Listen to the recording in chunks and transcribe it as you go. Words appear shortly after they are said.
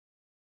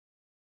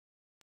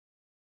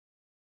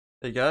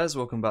Hey guys,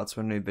 welcome back to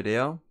a new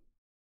video.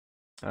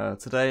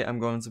 Today I'm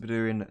going to be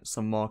doing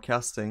some more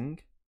casting.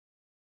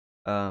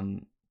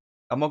 I'm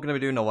not going to be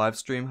doing a live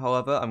stream,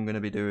 however, I'm going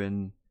to be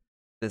doing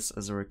this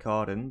as a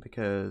recording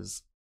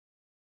because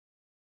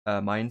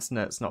my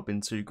internet's not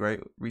been too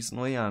great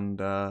recently, and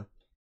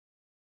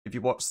if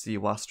you watch the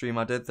last stream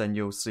I did, then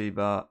you'll see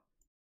that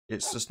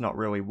it's just not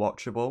really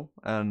watchable.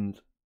 And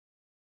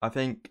I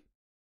think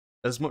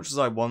as much as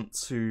I want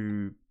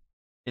to,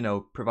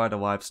 provide a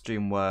live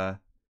stream where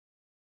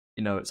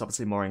it's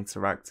obviously more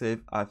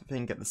interactive, I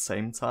think at the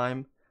same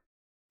time,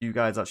 you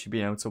guys actually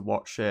being able to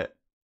watch it,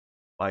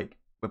 like,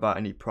 without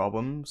any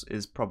problems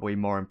is probably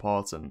more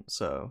important.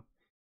 So,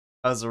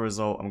 as a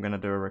result, I'm going to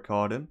do a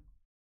recording,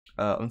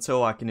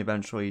 until I can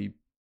eventually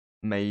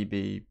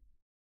maybe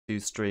do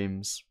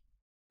streams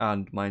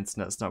and my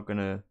internet's not going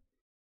to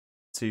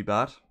too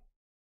bad.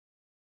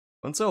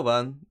 Until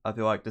then, I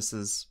feel like this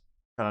is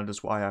kind of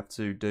just what I have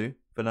to do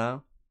for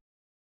now.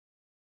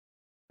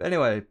 But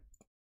anyway,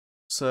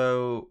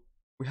 so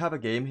we have a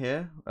game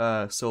here,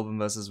 Sylvan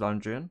versus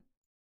Vandrian,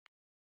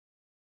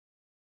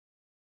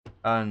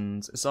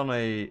 and it's on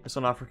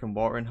African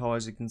watering hole,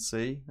 as you can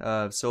see.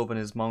 Sylvan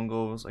is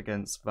Mongols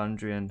against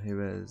Vandrian,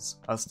 who is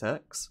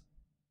Aztecs.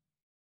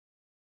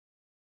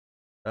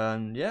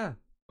 And yeah,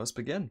 let's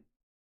begin.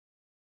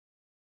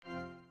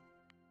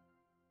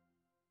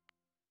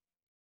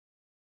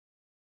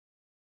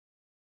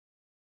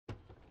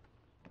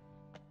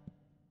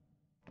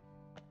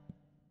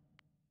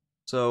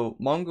 So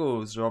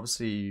Mongols are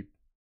obviously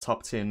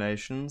top tier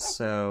nations,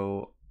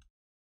 so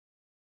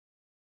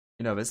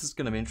this is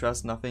going to be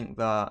interesting. I think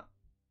that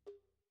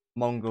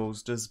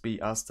Mongols does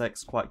beat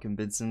Aztecs quite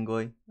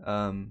convincingly.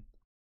 I mean,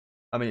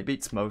 it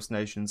beats most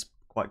nations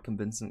quite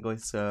convincingly,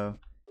 so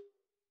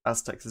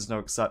Aztecs is no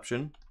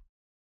exception.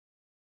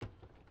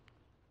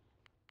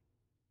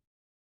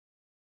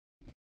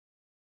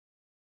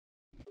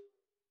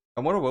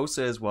 And what I will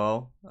say as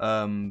well,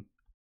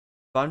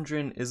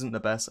 Vandrian isn't the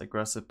best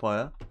aggressive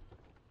player,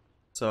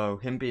 so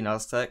him being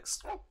Aztecs,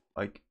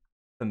 like,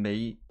 for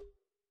me,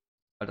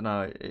 I don't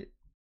know, it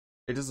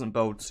doesn't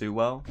bode too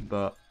well,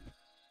 but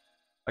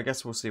I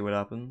guess we'll see what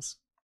happens.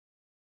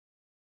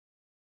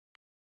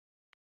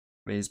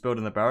 I mean, he's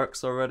building the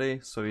barracks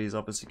already, so he's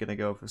obviously going to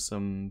go for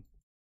some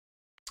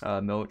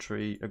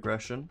military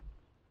aggression,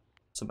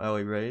 some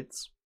early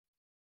raids.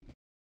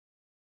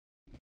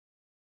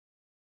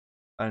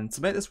 And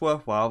to make this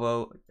worthwhile,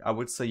 though, I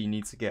would say you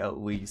need to get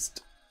at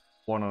least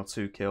 1 or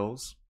 2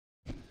 kills,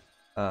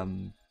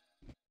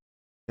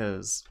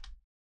 because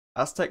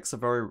Aztecs are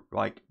very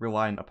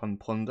reliant upon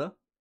plunder.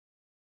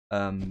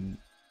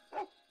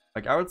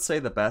 Like, I would say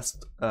the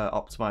best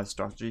optimized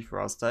strategy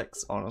for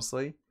Aztecs,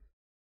 honestly,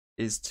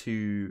 is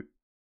to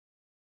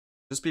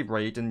just be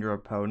raiding your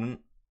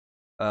opponent.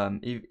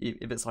 If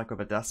it's like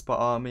with a despot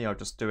army, or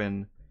just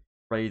doing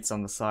raids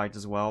on the side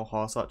as well,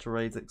 horse archer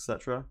raids,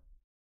 etc.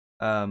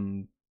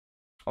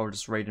 Or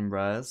just raiding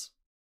rares.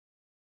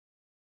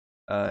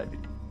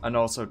 And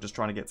also just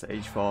trying to get to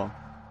H4.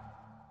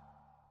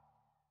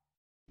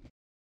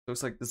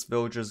 Looks like this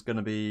villager is going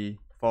to be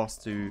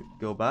forced to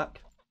go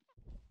back.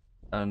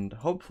 And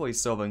hopefully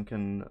Sylvan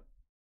can...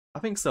 I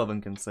think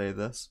Sylvan can save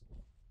this.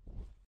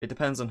 It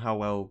depends on how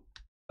well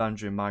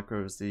Vandrian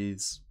micros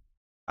these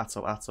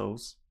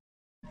atolls.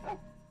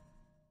 And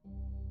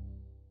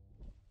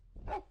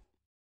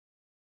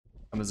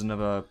there's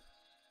another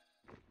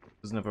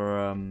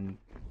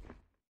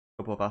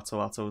couple of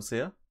atolls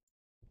here.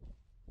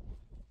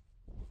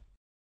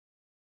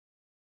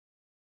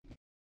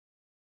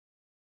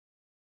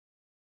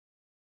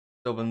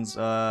 Sylvan's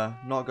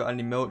not got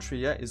any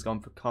military yet, he's gone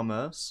for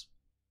commerce.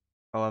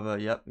 However,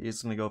 yep,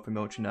 he's going to go for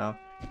military now.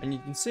 And you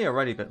can see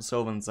already that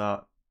Sylvan's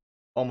at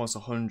almost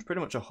 100,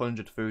 pretty much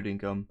 100 food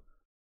income.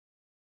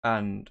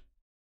 And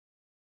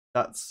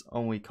that's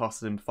only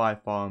costed him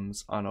 5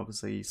 farms and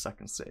obviously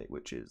second city,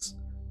 which is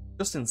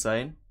just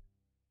insane.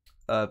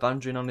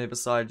 Vandrian on the other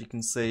side, you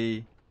can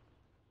see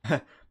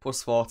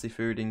plus 40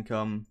 food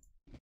income.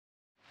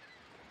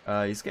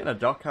 He's getting a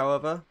dock,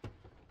 however.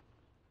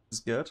 Is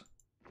good.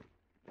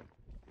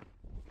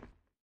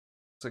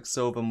 Looks like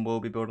Sylvan will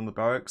be building the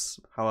barracks.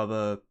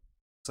 However,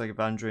 looks like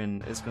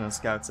Vandrian is going to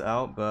scout it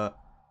out, but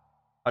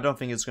I don't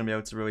think he's going to be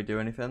able to really do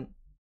anything.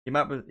 He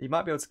might be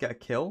able to get a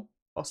kill,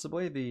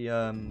 possibly. The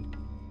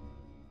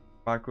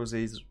micros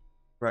these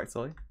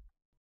correctly.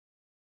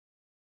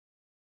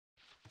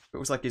 It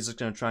looks like he's just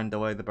going to try and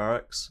delay the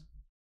barracks.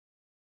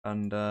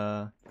 And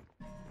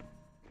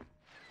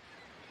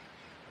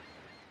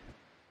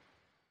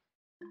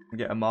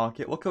get a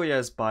market. Luckily he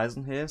has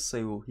bison here,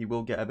 so he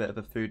will get a bit of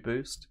a food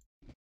boost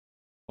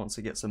once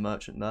he gets a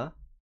merchant there.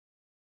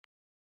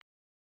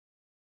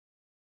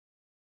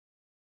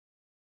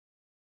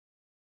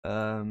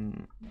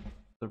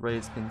 The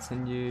raids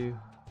continue.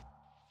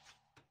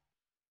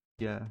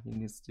 Yeah, he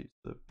needs to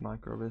sort of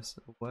micro this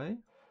away.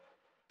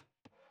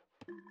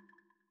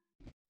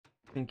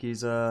 I think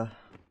he's I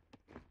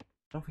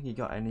don't think he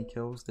got any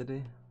kills, did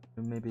he?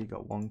 Maybe he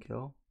got 1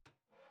 kill.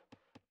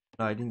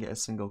 No, he didn't get a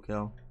single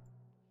kill.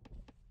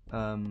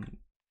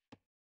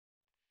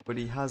 but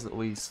he has at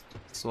least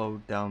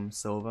slowed down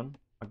Sylvan.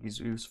 Like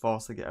he was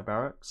forced to get a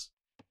barracks,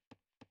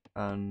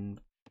 and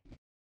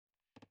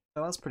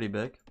oh, that's pretty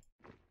big.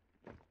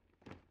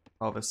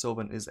 However,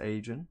 Sylvan is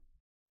aging.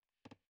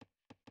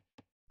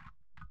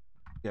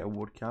 Get a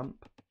wood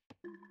camp.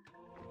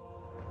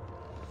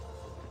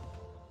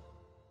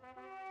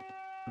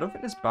 I don't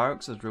think this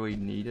barracks is really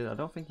needed. I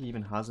don't think he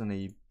even has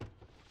any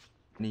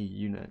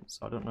units.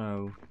 I don't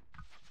know.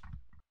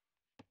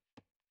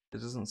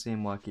 It doesn't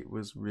seem like it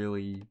was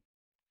really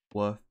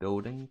worth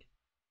building.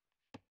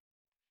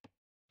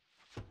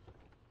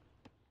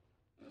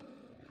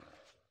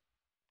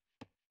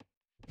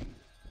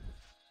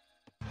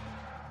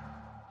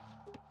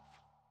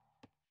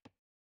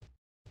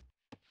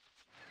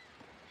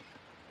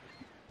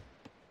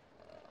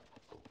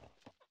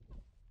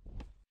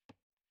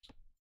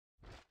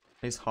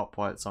 These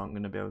hoplites aren't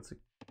going to be able to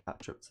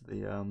catch up to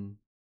the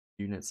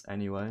units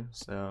anyway,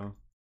 so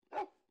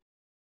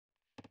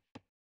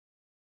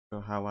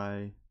how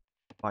I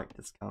like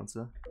this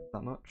counter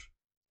that much.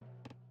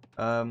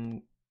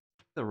 The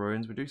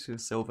ruins, we do see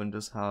Sylvan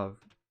does have,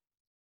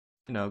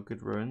 you know,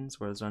 good ruins,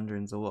 whereas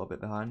Rendring's a little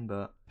bit behind,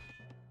 but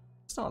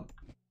it's not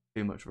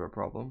too much of a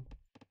problem.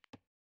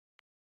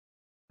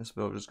 This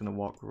build is going to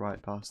walk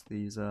right past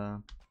these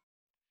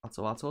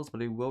atolls,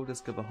 but he will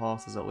discover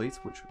horses at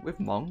least, which with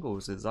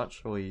Mongols is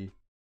actually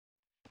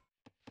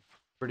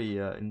pretty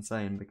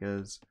insane,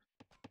 because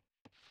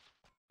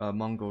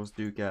Mongols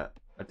do get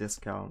a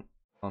discount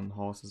on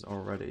horses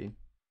already,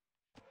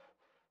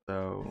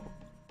 so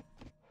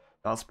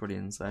that's pretty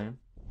insane.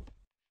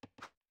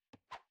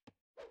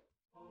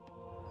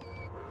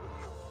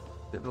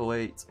 Bit of a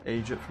late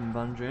age up from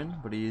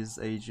Vandrin, but he is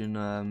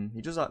aging.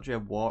 He does actually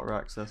have water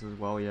access as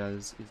well. Yeah,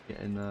 he's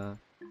getting a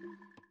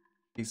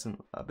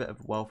bit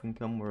of wealth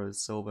income, whereas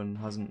Sylvan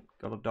hasn't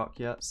got a dock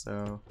yet.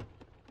 So,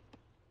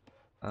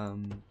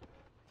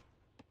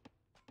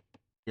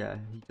 yeah,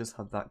 he just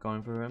had that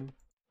going for him,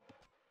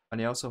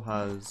 and he also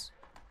has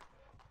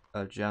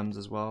gems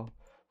as well.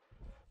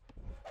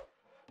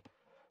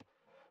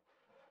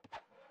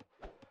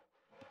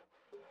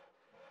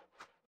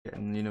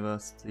 Getting the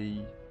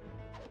university.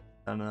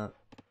 And it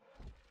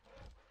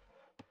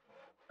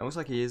looks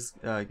like he is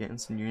getting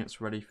some units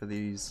ready for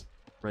these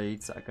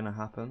raids that are going to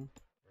happen.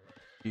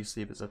 You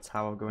see there's a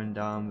tower going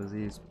down, there's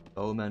these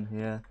bowmen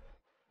here.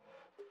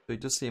 So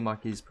it does seem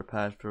like he's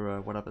prepared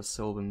for whatever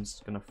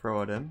Sylvan's going to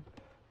throw at him.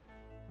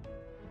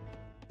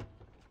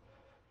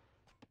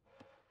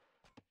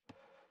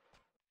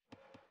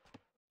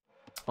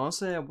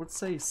 Honestly, I would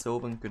say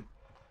Sylvan could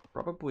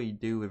probably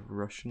do with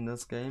rushing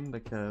this game,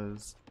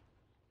 because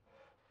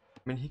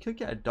I mean, he could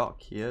get a dock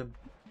here.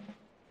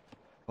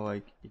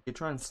 Like, he could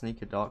try and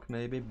sneak a dock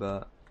maybe,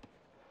 but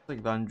I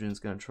think Vandrin's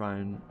going to try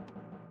and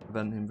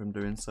prevent him from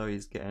doing so.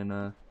 He's getting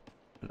a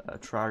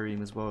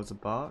trireme as well as a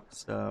bark,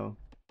 so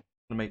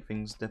it's going to make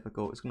things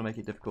difficult. It's going to make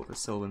it difficult for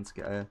Sylvan to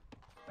get a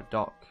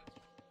dock.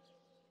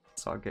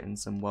 Start getting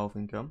some wealth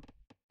income.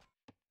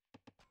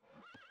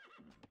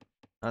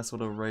 Nice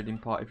sort of raiding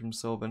party from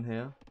Sylvan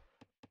here.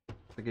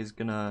 I think he's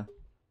going to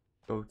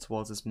go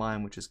towards this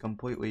mine, which is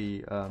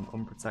completely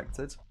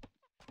unprotected.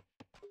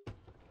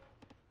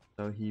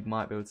 So he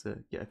might be able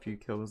to get a few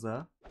kills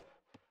there.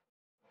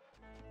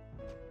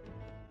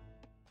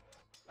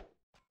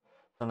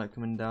 Sunlight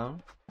coming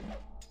down.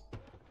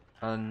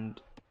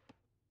 And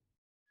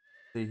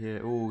see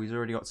here, oh, he's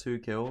already got 2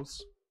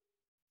 kills.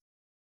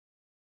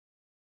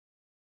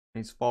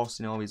 And he's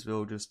forcing all these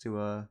villagers to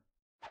go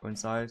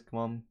inside. Come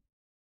on.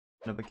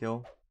 Another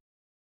kill.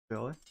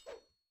 Really?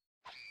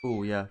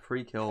 Oh yeah,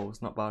 3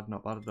 kills. Not bad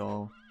at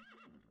all.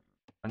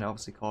 And it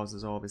obviously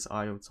causes all this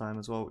idle time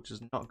as well, which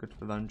is not good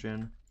for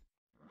Vandrin.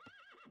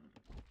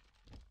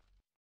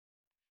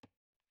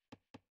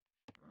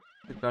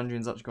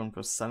 Vandrin's actually gone for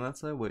a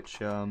senator,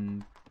 which I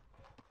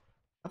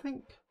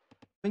think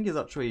is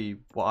actually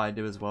what I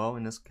do as well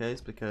in this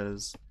case,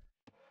 because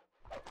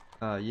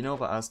you know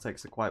that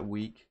Aztecs are quite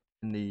weak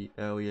in the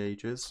early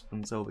ages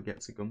until they get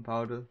to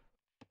gunpowder,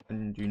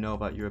 and you know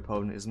that your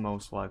opponent is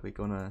most likely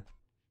gonna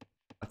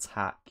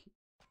attack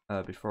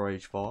before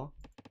age 4.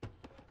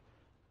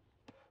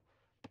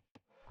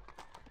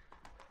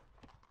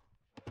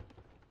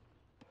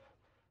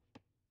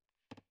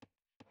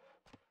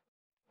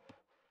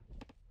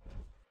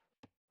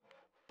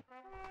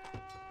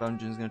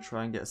 Vandrin's gonna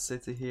try and get a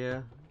city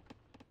here,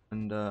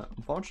 and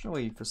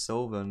unfortunately for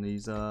Sylvan,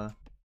 his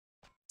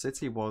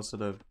city was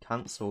sort of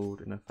cancelled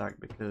in effect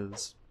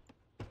because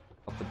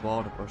of the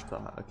border push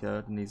that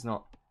occurred, and he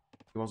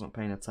wasn't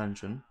paying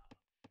attention.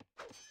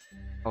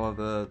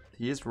 However,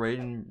 he is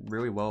raiding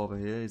really well over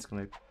here. He's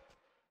gonna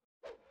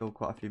kill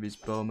quite a few of these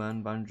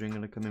bowmen. Vandrin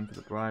gonna come in for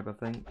the bribe, I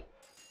think.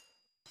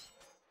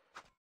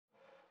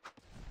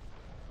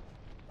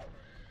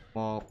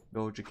 More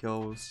villager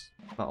kills.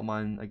 Battle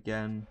mine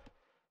again.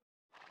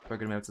 We're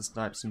going to be able to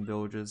snipe some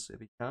villagers if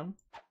he can.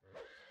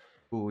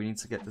 Ooh, we need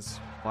to get this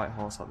white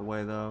horse out of the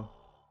way though.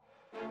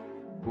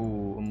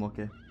 Ooh,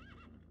 unlucky.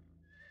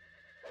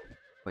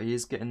 But he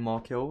is getting more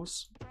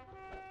kills.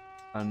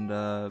 And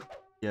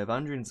Yeah,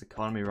 Vandrian's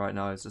economy right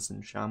now is just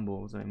in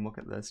shambles. I mean, look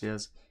at this. He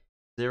has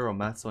 0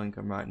 metal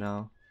income right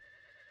now.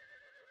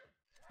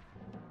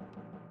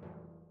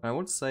 I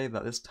would say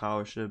that this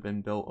tower should have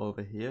been built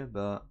over here,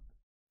 but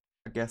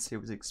I guess he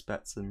was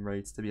expecting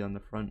raids to be on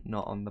the front,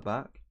 not on the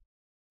back.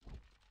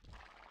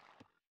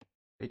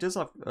 He does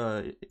have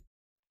quite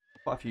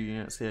a few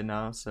units here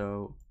now,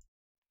 so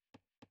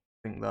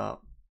I think that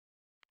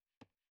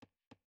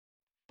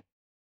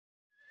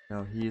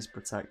he is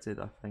protected,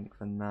 I think,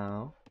 for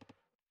now.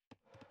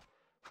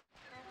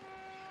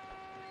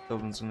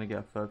 Sylvan's going to get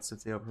a third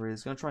city over here.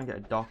 He's going to try and get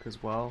a dock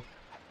as well.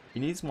 He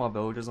needs more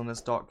villagers on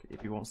this dock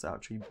if he wants to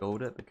actually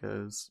build it,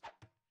 because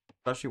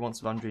especially once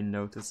Vandrian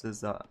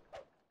notices that,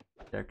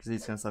 yeah, because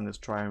he's going to send this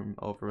triumph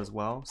over as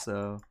well,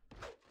 so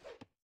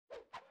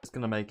it's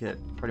going to make it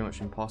pretty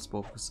much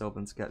impossible for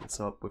Sylvan to get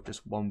this up with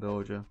just one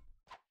villager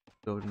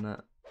building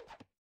it.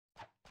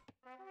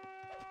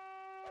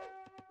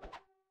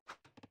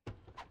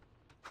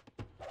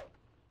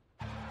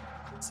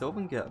 Did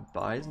Sylvan get a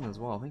bison as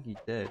well? I think he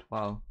did.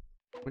 Wow.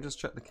 Let me just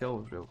check the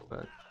kills real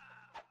quick.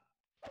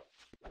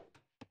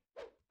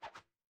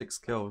 6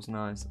 kills,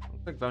 nice.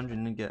 Looks like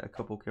Vandrian did get a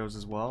couple kills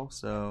as well,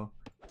 so.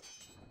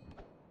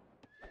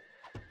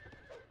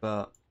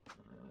 But.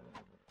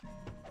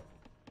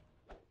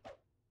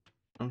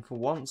 And for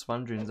once,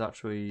 Vandrian's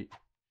actually.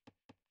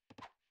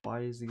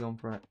 Why is he going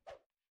for it?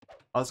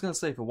 I was gonna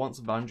say, for once,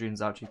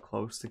 Vandrian's actually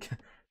close to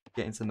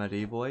getting to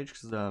medieval age,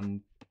 because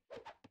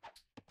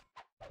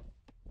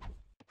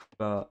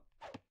but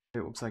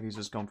it looks like he's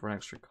just gone for an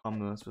extra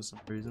commerce for some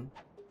reason.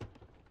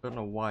 Don't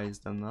know why he's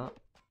done that.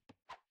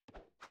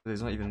 But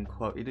he's not even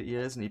close. He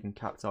isn't even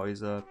capped out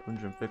his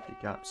 150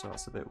 cap, so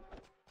that's a bit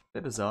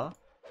bizarre.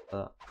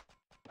 But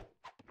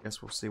I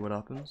guess we'll see what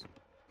happens.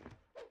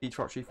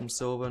 Trotchy from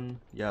Sylvan.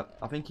 Yeah,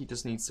 I think he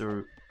just needs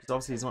to, because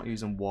obviously he's not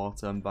using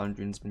water, and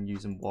Vandrian's been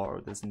using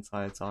water this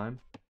entire time.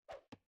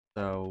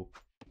 So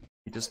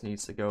he just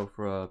needs to go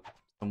for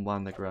some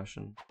land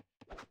aggression.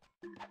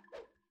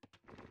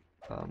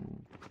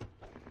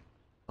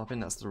 I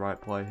think that's the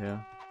right play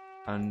here.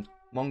 And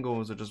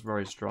Mongols are just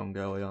very strong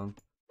early on.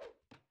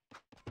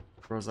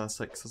 Whereas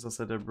Essex, as I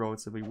said, are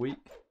relatively weak.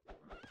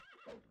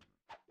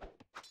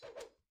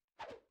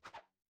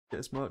 Get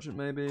this merchant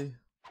maybe.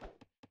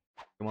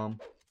 Come on.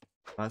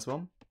 Nice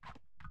one.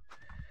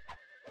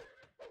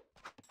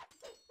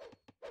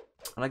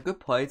 And a good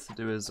play to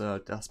do as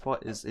a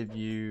despot is if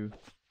your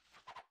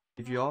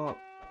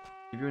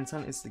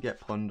intent is to get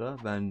plunder,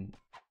 then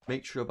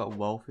make sure that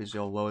wealth is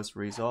your lowest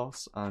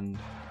resource, and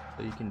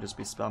so you can just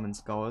be spamming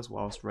scholars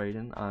whilst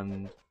raiding,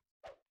 and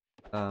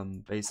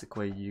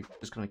basically you're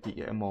just gonna keep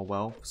getting more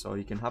wealth, so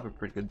you can have a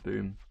pretty good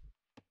boom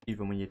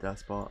even when you're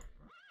despot.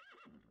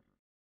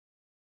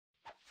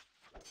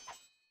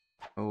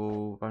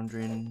 Oh,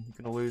 Vandrian,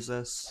 you're gonna lose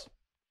this.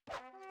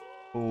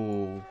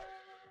 Oh,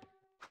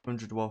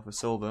 100 wealth for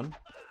Sylvan.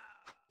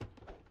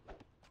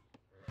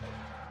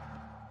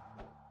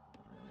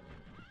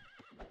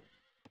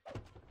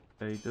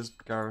 Okay, he does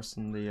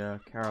garrison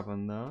the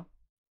caravan there.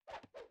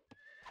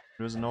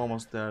 There is an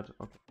almost dead.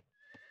 Okay.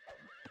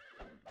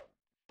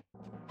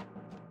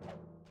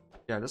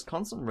 Yeah, this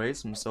constant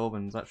raids from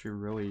Sylvan is actually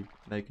really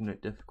making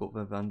it difficult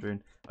for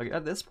Vandrian. Like,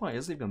 at this point, it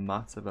doesn't even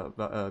matter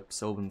that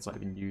Sylvan's not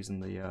even using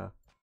the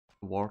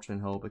watering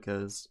hole,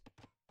 because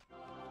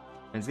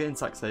he's getting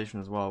taxation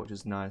as well, which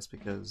is nice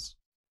because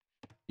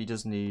he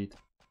does need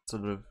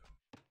sort of,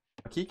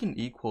 like, he can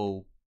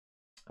equal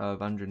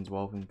Vandrian's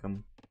wealth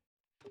income.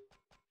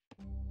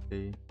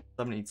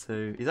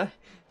 72. He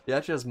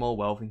actually has more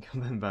wealth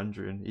income than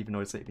Vandrian, even though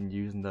he's not even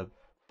using the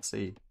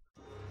sea.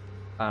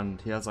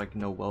 And he has like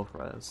no wealth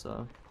rares,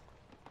 so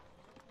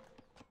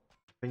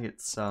I think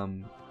it's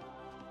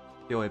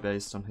purely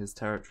based on his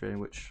territory,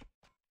 which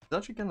is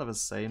actually kind of the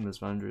same as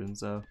Vandrian,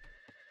 so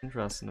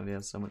interesting that he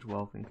has so much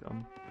wealth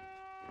income.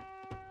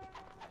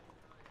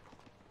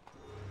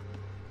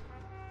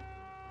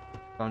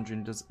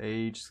 Vandrian does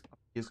age.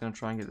 He's gonna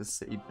try and get this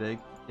city big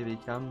if he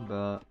can,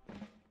 but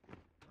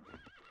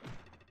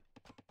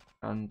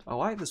and I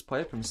like this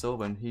play from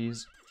Sylvan.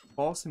 He's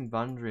forcing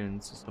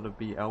Vandrian to sort of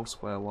be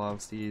elsewhere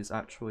whilst he is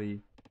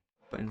actually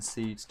putting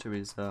siege to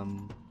his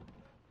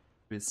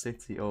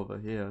city over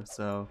here.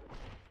 So,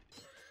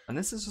 and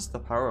this is just the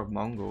power of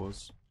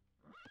Mongols.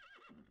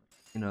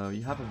 You know,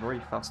 you have a very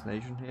fast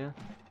nation here.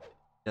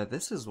 Yeah,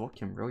 this is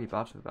looking really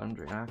bad for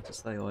Vandrian, I have to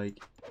say,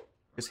 like,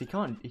 because he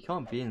can't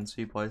be in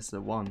 2 places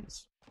at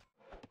once.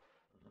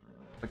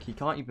 Like, he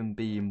can't even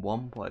be in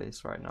 1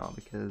 place right now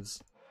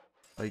because,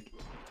 like,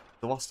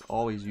 he lost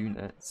all his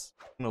units.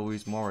 He's gonna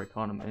lose more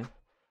economy.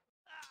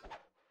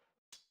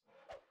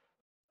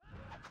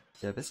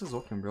 Yeah, this is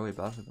looking really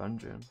bad for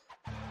Vandrian.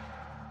 I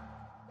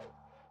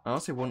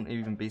honestly wouldn't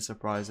even be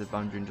surprised if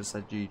Vandrian just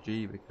said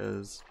GG,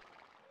 because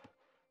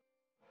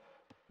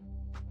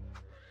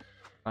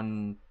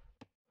and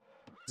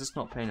it's just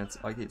not paying it,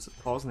 like, it's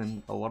causing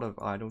him a lot of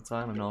idle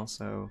time, and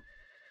also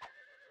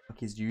like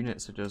his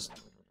units are just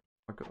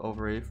like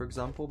over here, for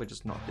example, they're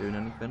just not doing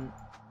anything.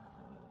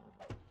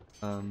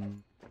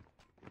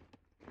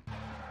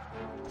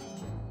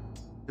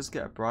 Just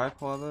get a bribe,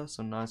 however,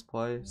 so nice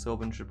play.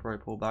 Sylvan should probably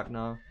pull back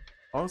now.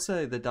 I would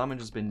say the damage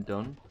has been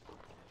done.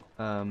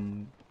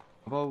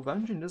 Although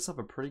Vangean does have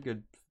a pretty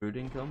good food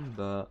income,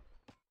 but...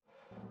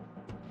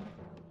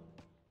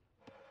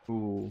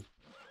 Ooh.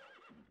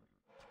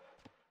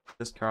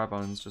 This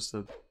caravan's just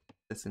a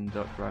sitting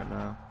duck right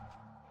now.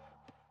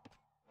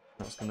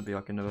 That's gonna be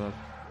like another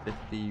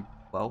 50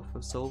 wealth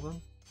of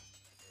Sylvan.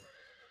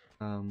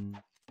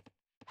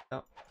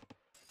 Yep.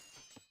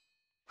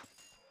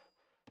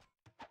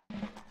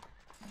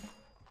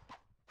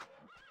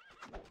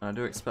 I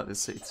do expect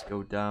this city to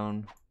go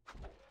down.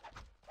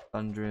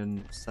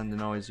 Vandrian sending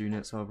all his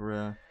units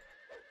over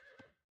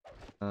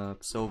here.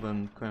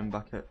 Sylvan coming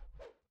back at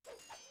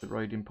the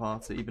raiding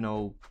party, even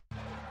though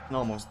an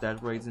almost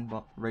dead raiding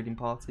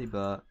party,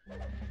 but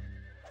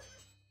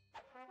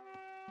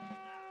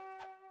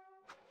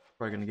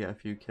probably gonna get a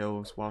few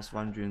kills whilst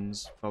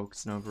Vandrian's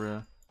focusing over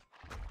here.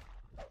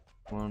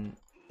 One.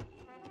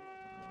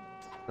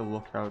 The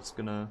lookout's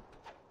gonna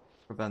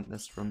prevent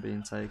this from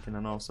being taken,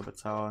 and also the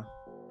tower.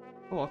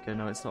 Oh, okay,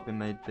 no, it's not been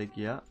made big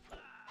yet.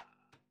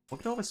 Look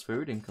at all this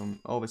food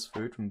income, all this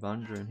food from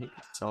Vandrian. He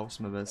could sell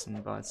some of this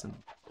and buy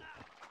some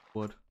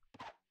wood.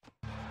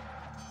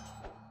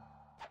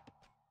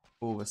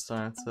 Oh, we're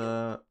starting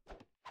to...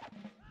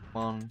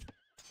 One.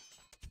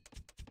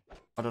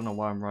 I don't know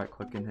why I'm right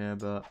clicking here,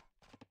 but...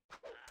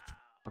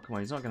 Oh, come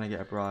on, he's not gonna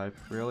get a bribe,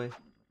 really?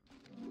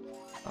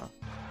 Oh,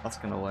 that's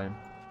kinda lame.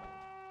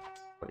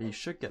 But he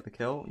should get the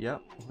kill,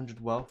 yep, 100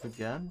 wealth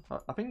again.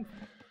 I think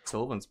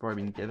Sylvan's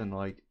probably been given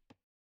like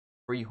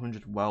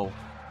 300 wealth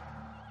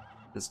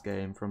this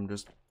game from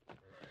just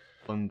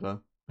plunder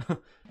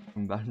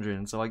from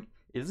Vandrian. So like,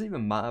 it doesn't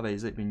even matter that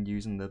he's been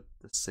using the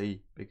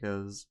sea,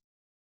 because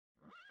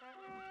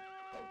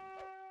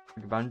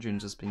like,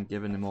 Vandrian's just been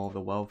giving him all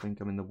the wealth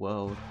income in the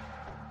world.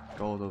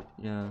 All the,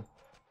 yeah.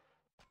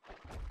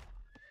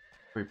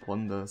 Free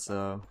plunder,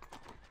 so...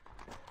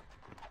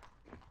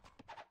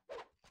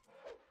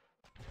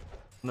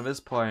 And at this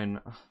point,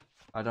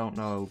 I don't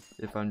know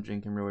if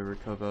Vandrian can really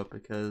recover,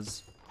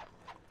 because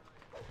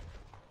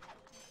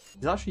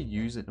he's actually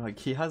using, like,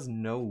 he has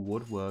no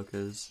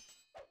woodworkers.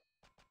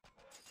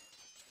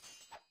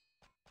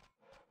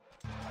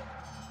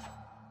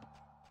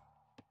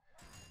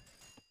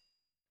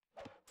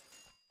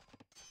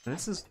 And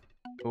this is,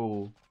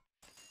 oh,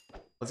 I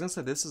was gonna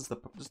say this is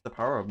just the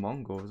power of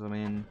Mongols. I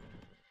mean,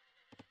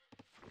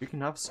 you can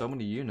have so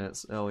many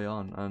units early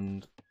on,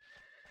 and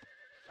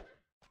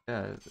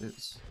yeah,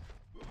 it's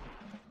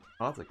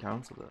hard to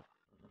counter that.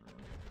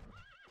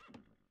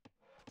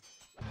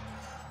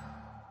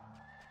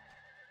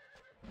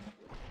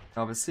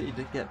 Now the city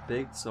did get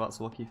big, so that's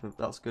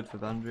good for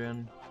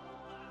Vandrian.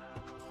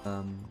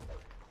 So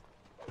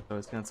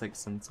it's gonna take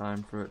some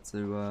time for it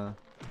to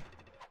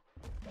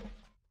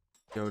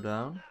go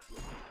down.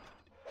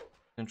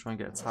 Gonna try and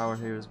get a tower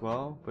here as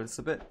well, but it's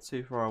a bit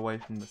too far away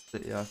from the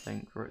city, I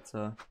think, for it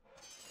to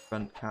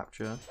prevent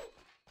capture.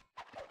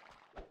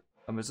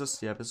 And there's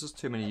just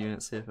too many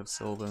units here for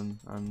Sylvan,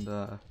 and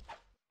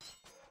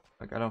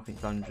like I don't think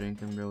Vandrian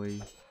can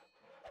really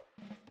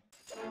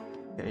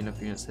get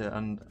enough units here.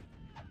 And oh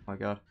my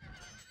god,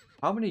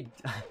 how many?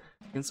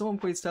 Can someone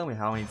please tell me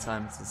how many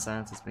times the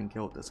Senate has been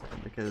killed this game?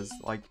 Because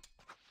like,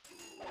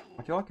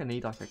 I feel like I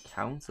need like a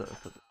counter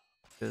for this,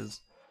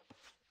 because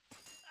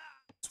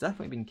it's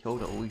definitely been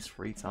killed at least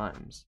 3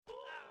 times.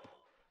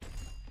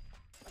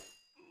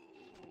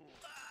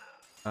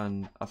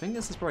 And I think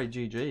this is probably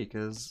GG,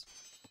 because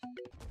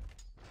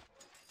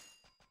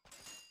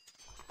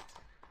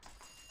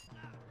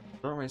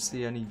I don't really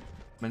see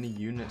many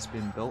units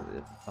being built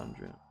at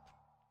Vandrian.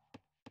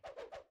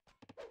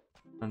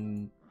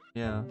 And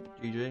yeah,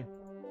 GG.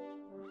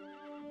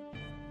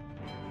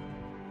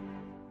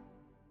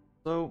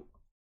 So,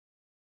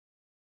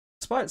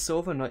 despite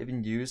Silver not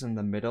even using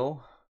the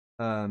middle,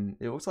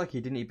 it looks like he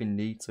didn't even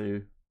need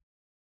to.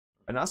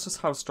 And that's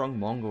just how strong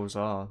Mongols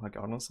are, like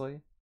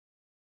honestly.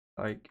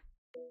 Like,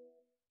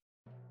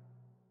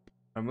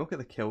 and look at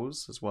the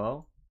kills as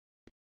well.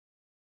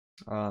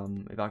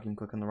 If I can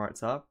click on the right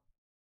tab.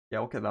 Yeah,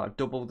 look at that,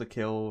 double the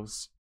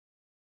kills.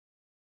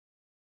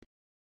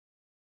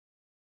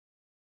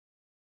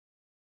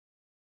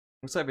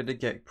 Looks like we did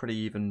get pretty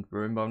even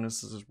ruin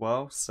bonuses as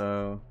well,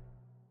 so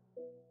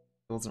there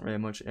wasn't really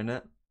much in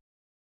it.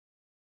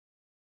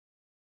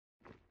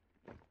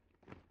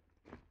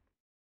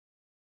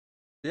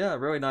 Yeah,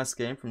 really nice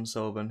game from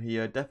Sylvan. He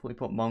definitely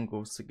put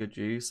Mongols to good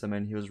use. I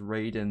mean, he was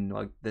raiding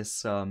like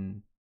this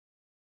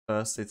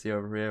first city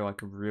over here like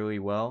really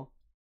well.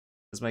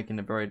 It's making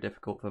it very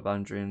difficult for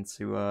Vandrian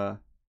to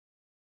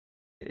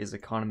get his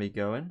economy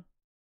going.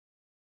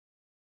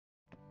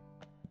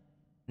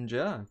 And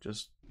yeah,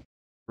 just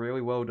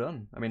really well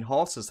done. I mean,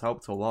 horses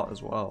helped a lot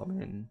as well. I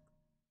mean,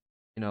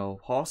 you know,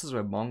 horses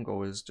with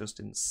Mongol is just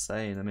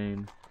insane. I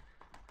mean,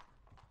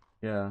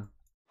 yeah,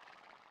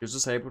 he was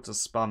just able to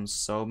spam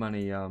so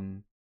many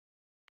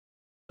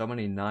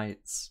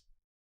knights,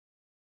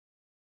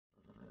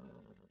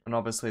 and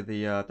obviously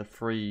the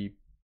free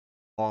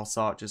horse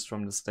archers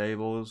from the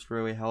stables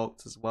really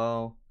helped as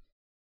well.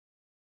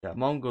 Yeah,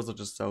 Mongols are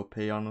just OP,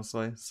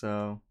 honestly,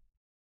 so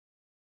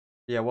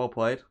yeah, well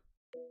played.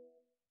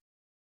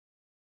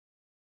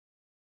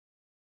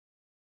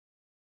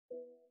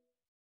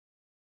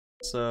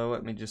 So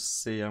let me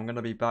just see, I'm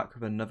gonna be back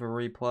with another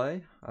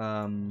replay.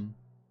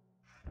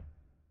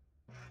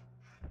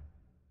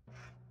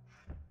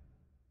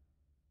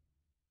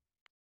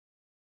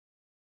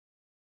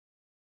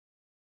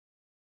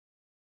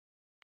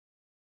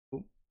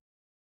 Ooh.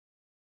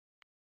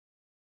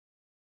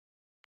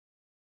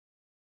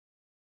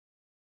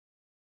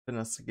 I think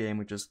that's the game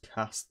we just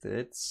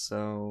casted,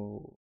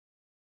 so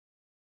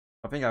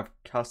I think I've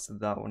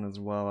casted that one as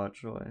well,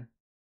 actually.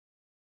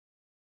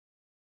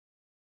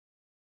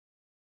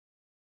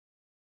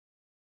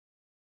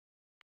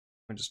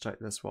 Let me just check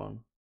this one.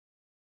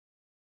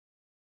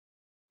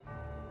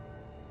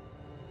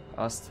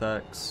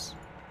 Aztecs.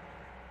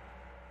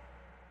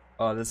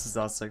 Oh, this is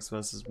Aztecs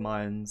versus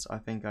Mayans. I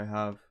think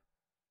I've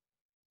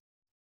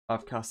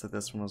casted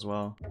this one as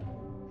well.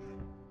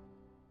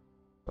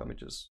 Let me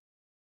just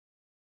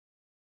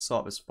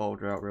sort this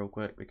folder out real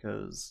quick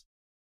because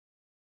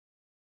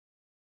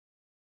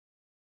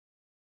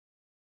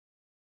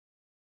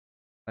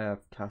I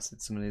have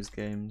casted some of these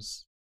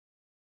games.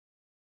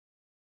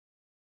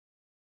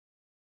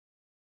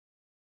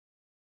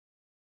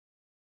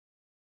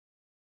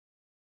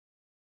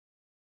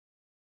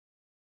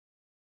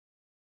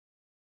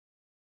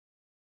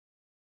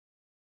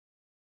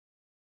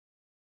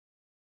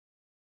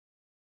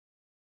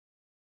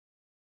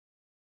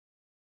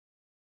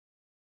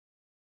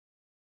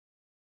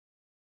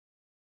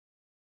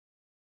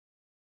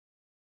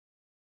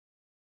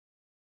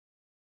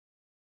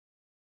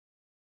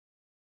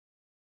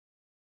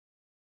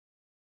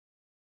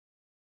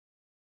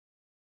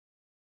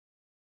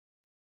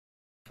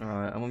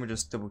 Alright, and let me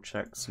just double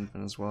check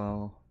something as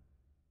well.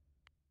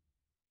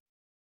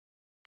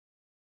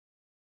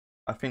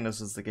 I think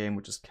this is the game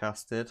we just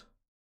casted.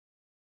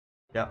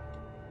 Yep.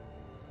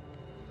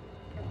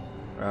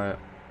 Right.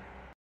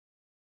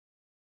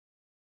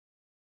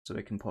 So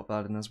we can pop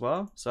that in as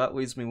well. So that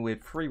leaves me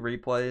with 3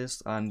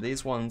 replays, and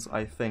these ones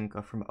I think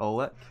are from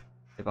Oleg,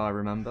 if I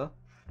remember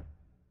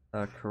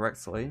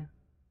correctly.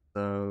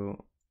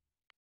 So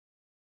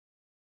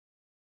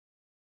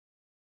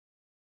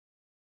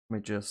let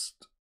me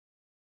just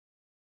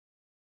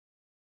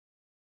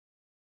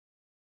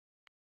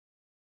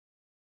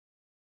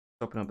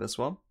open up this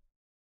one.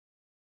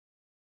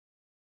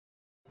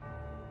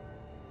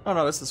 Oh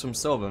no, this is from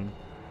Sylvan.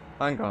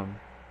 Hang on.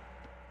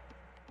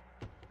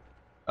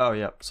 Oh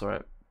yeah,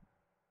 sorry.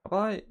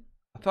 I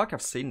feel like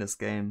I've seen this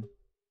game.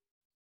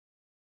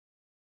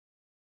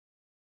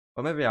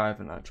 Or maybe I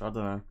haven't actually, I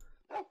don't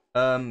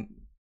know.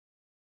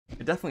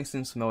 It definitely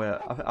seems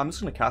familiar. I'm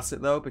just gonna cast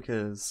it though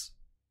because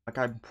like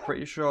I'm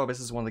pretty sure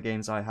this is one of the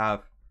games I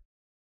have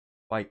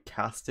like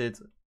casted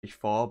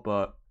before,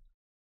 but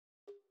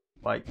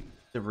like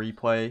the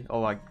replay or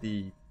like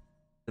the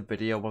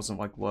video wasn't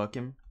like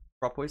working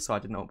properly, so I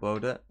didn't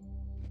upload it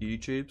to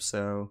YouTube.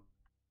 So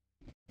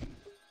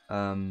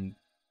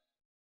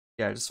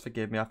yeah, just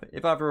forgive me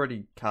if I've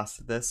already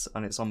casted this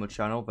and it's on the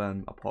channel,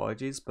 then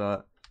apologies,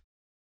 but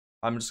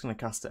I'm just gonna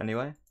cast it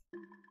anyway.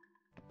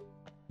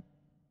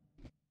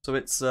 So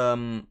it's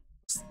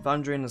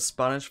Vandrian as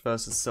Spanish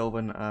versus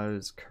Sylvan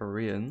as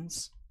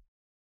Koreans.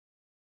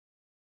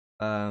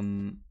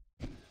 I'm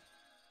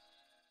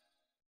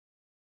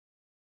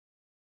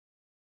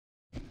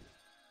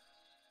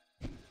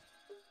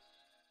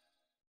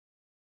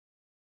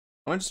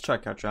gonna just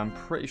check actually. I'm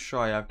pretty sure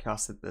I have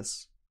casted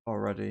this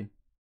already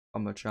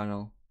on my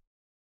channel.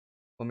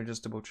 Let me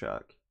just double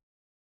check.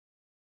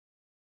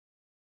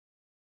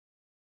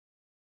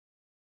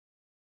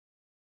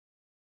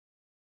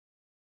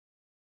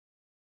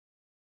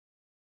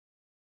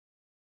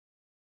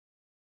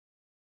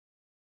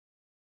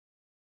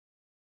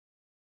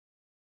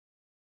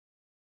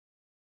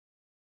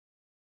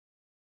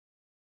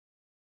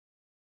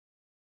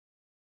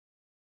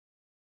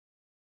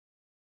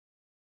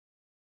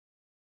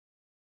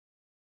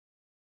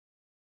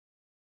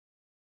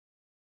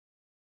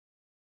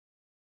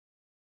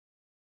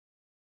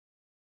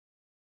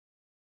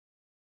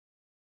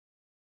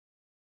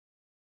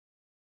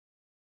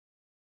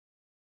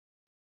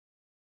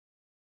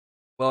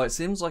 Well, it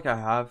seems like I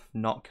have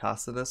not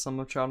casted this on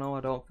my channel,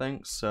 I don't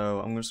think,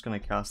 so I'm just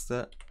gonna cast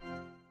it.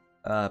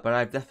 But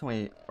I've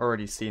definitely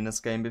already seen this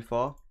game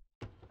before.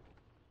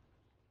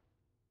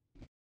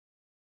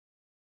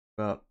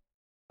 But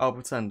I'll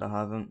pretend I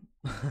haven't.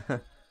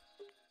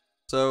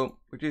 So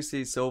we do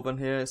see Sylvan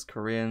here, it's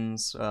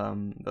Koreans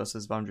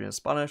versus Vandrian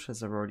Spanish,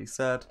 as I've already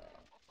said.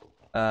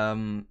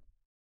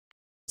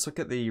 Let's look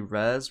at the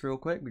rares real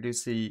quick. We do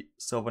see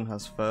Sylvan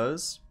has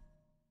furs,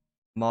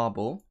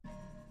 marble,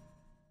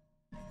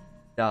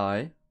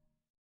 dye,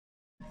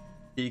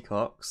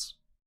 peacocks,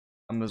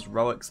 and there's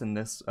relics in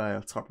this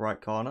top right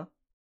corner.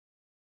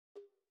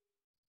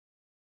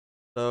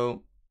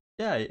 So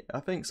yeah, I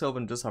think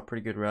Sylvan does have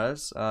pretty good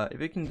rares.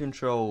 If he can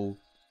control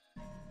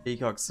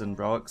peacocks and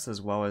relics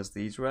as well as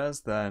these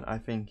rares, then I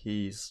think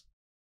he's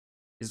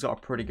he's got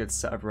a pretty good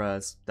set of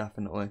rares,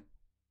 definitely.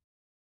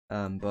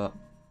 But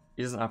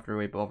he doesn't have to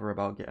really bother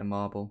about getting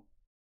marble.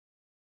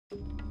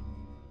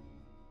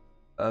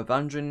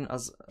 Vandrin,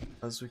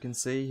 as we can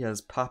see, he has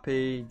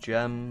Pappy,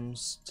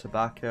 Gems,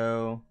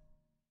 Tobacco,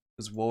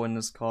 there's Wool in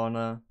this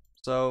corner.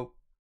 So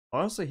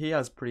honestly, he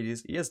has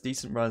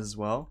decent res as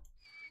well.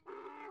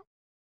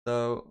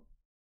 So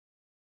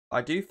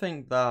I do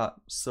think that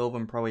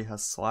Sylvan probably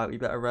has slightly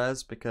better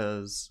res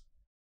because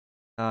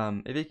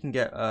if he can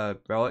get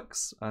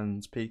relics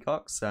and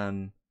peacocks,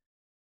 then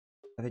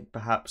I think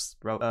perhaps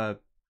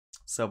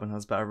Sylvan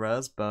has better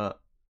res. But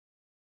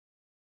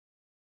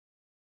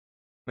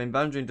I mean,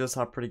 Vandrin does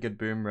have pretty good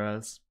boom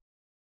res.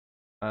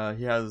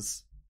 He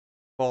has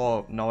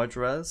 4 knowledge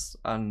res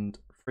and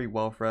 3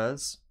 wealth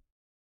res,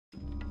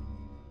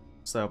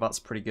 so that's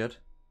pretty good.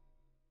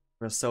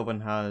 Whereas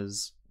Sylvan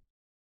has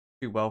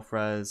 2 wealth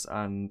res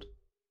and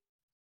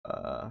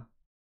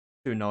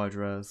 2 knowledge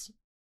res,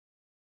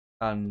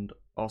 and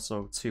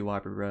also 2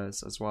 library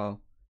res as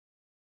well.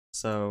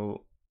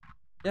 So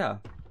yeah,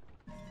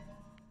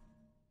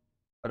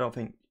 I don't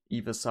think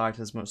either side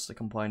has much to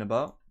complain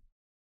about.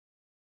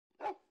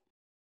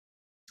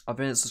 I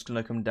think it's just going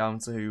to come down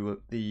to who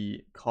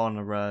the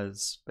corner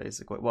rares,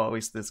 basically. Well, at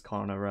least this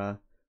corner rare,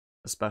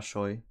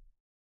 especially.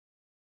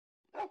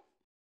 It's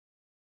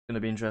going to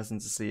be interesting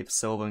to see if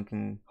Sylvan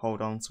can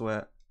hold on to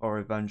it, or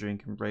if Vandrin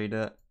can raid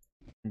it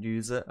and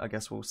use it. I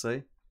guess we'll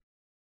see.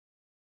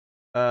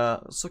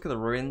 Let's look at the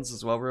ruins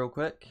as well real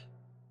quick.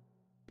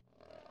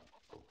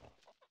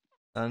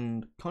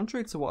 And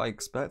contrary to what I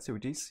expected, we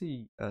do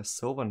see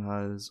Sylvan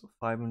has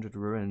 500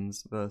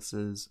 ruins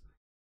versus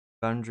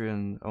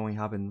Vandrian only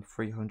having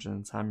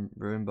 310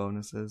 ruin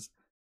bonuses.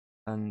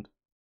 And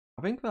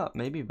I think that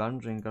maybe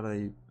Vandrian got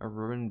a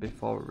ruin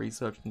before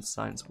Research and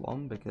Science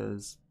 1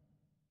 because,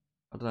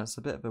 I don't know, it's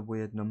a bit of a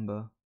weird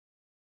number.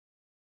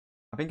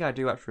 I think I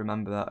do actually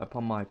remember that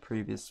upon my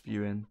previous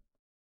viewing,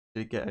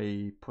 I did get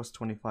a plus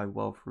 25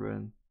 wealth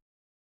ruin.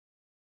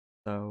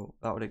 So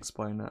that would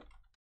explain it.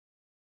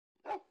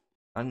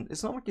 And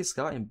it's not like he's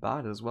scouting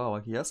bad as well,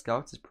 like he has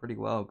scouted pretty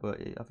well, but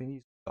I think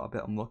he's got a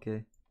bit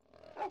unlucky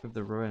with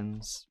the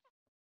ruins.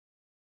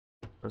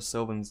 Whereas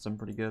Sylvan's done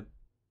pretty good.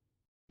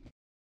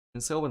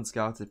 And Sylvan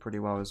scouted pretty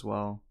well as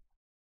well.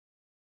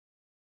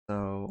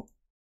 So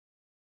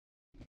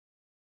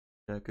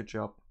yeah, good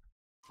job.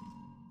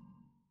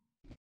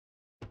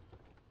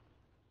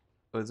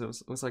 But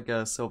it looks like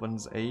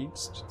Sylvan's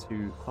aged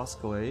to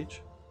classical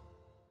age.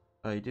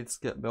 He did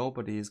skip mill,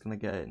 but he's gonna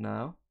get it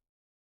now.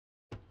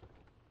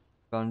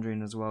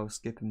 Vandrin as well,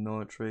 skipping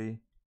military.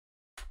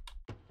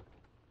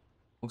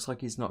 Looks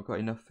like he's not got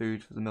enough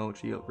food for the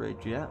military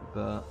upgrade yet,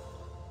 but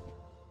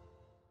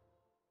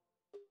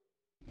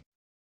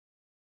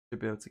should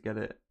be able to get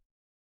it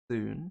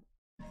soon.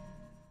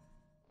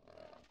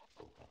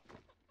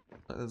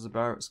 There's a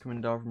barracks coming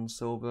down from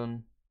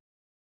Sylvan.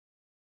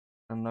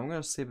 And I'm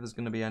going to see if there's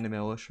going to be any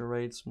militia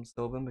raids from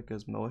Sylvan,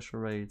 because militia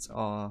raids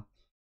are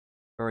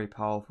very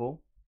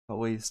powerful. At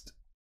least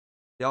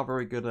they are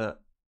very good at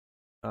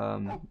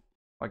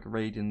like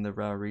raiding the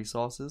rare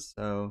resources.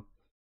 So,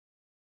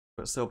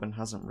 but Sylvan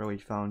hasn't really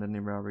found any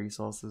rare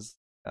resources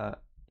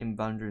in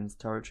Vandrin's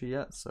territory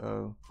yet.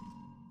 So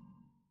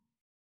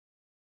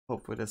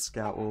hopefully the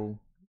scout will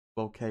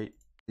locate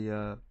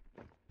the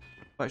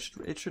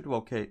it should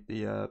locate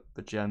the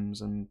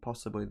gems and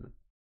possibly the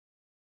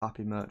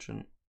happy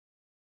merchant.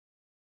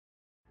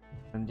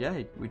 And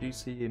yeah, we do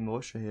see a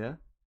militia here.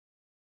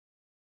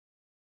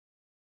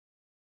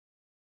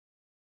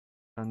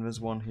 And there's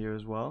one here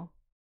as well.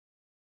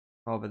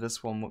 However,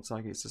 this one looks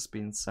like it's just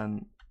been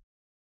sent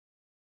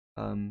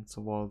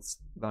towards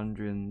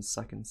Vandrian's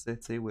second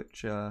city,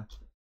 which I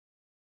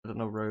don't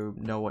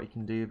know what you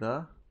can do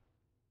there.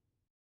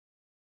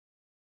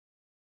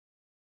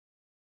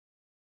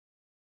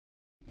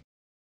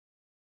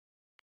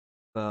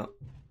 But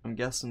I'm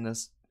guessing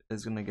this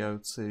is going to go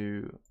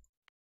to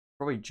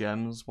probably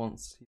gems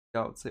once he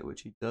scouts it,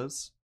 which he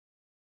does.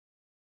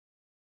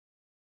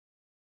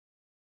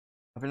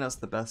 I think that's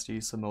the best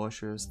use of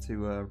militia, is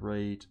to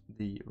raid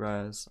the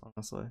rares,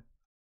 honestly.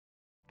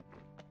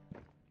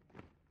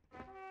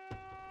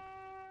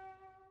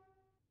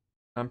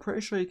 I'm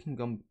pretty sure you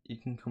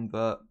can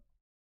convert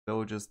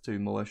villagers to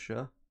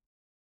militia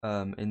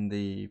in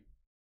the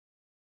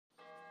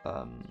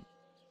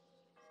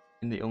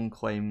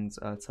unclaimed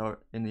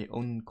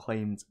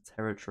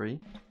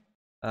territory.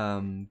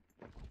 I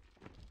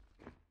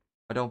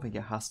don't think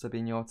it has to be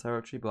in your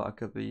territory, but I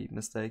could be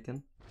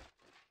mistaken.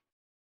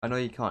 I know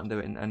you can't do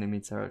it in enemy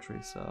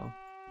territory, so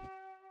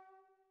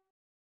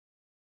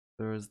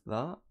there is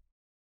that.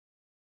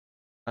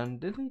 And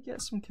did we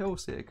get some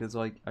kills here? Because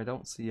like I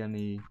don't see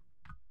any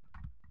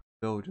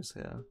villagers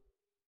here.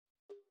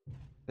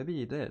 Maybe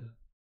you did.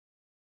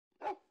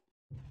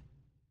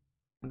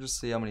 I'll just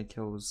see how many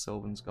kills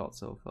Sylvan's got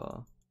so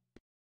far.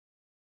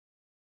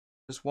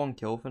 Just 1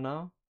 kill for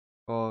now?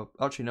 Or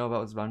actually no, that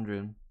was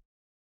Vandrian.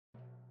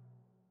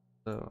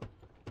 So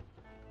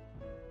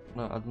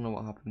no, I don't know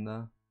what happened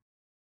there.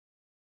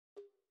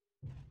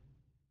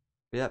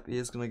 But yep, he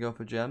is going to go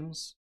for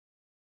gems.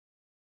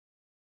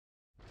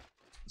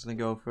 He's going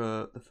to go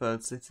for the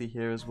third city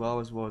here as well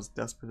as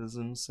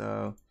despotism,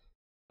 so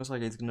looks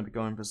like he's going to be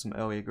going for some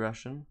early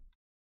aggression.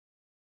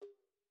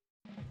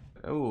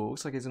 Oh,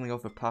 looks like he's going to go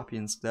for Pappy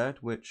instead,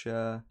 which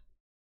I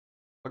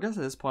guess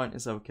at this point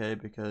is okay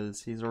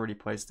because he's already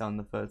placed down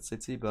the third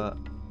city, but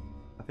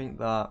I think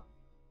that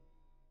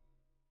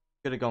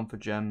could have gone for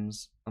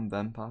gems and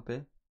then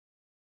Pappy,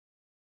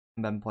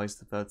 and then placed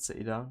the third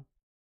city down,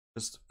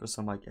 just for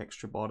some like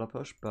extra border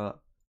push, but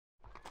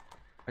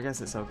I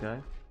guess it's okay.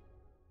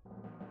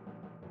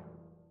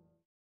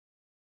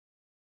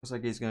 Looks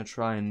like he's going to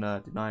try and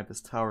deny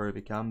this tower if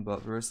he can,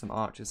 but there is some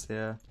archers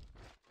here.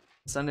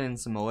 Sending in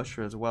some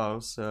militia as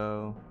well,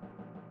 so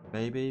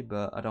maybe,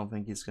 but I don't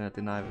think he's going to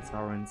deny the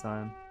tower in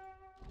time.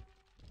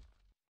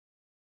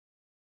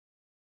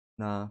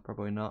 Nah,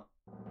 probably not.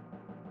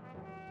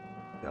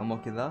 Bit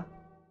unlucky there.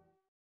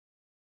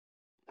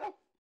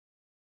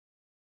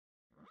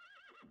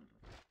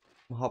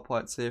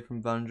 Hoplites here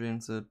from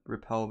Vandrian to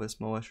repel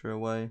this militia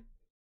away.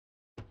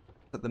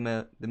 But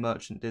the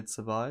merchant did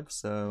survive,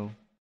 so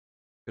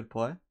good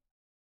play.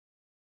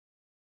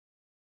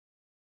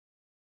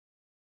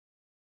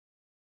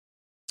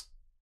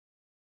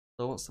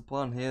 So what's the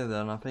plan here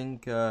then? I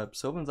think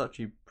Sylvan's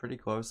actually pretty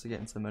close to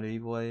getting to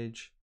medieval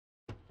age.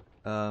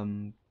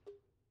 Vandrian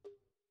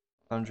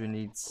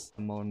needs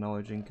some more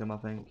knowledge income, I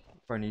think.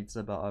 Probably needs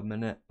about a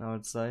minute, I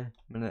would say.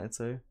 Minute or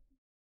two.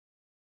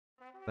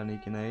 Then he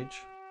can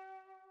age.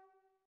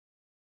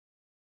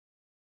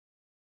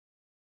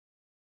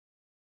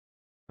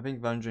 I think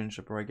Vandrian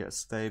should probably get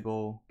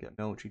stable, get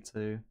military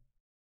too.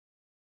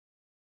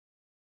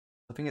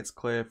 I think it's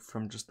clear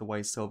from just the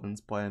way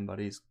Sylvan's playing that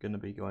he's going to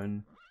be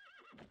going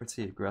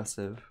pretty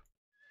aggressive.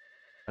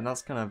 And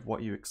that's kind of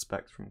what you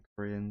expect from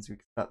Koreans. You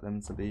expect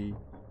them to be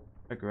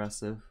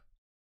aggressive.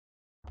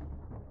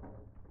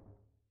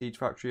 Siege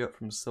factory up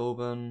from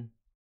Sylvan.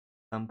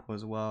 Temple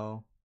as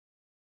well.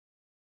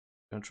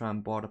 Gonna try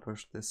and border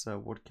push this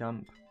wood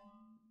camp.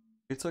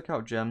 If we took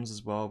out gems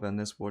as well, then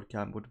this wood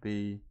camp would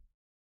be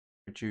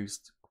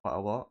reduced quite a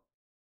lot.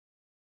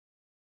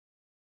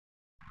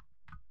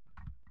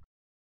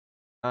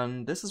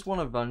 And this is one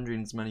of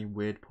Vandrian's many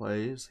weird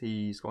plays.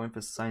 He's going for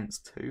science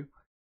 2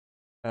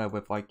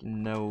 with like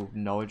no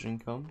knowledge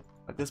income.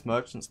 Like this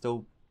merchant's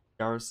still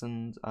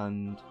garrisoned,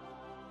 and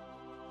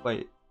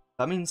wait,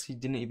 that means he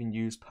didn't even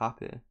use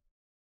Pappy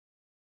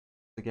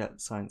to get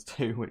science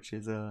 2, which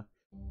is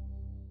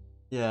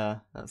yeah,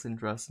 that's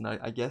interesting.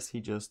 I guess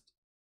he just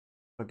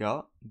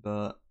forgot,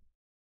 but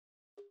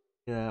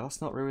yeah,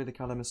 that's not really the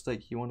kind of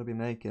mistake you want to be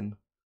making.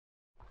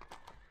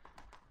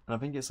 And I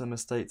think it's a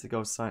mistake to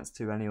go science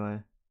 2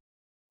 anyway,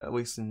 at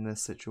least in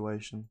this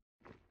situation.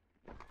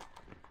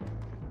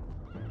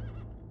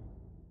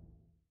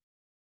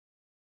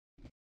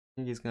 I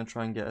think he's going to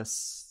try and get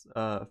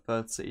a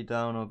third city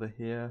down over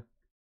here.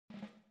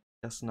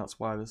 Guessing that's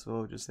why this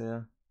village is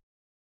here.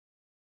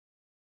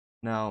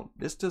 Now,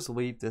 this does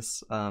leave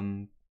this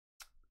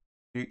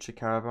future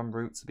caravan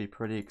route to be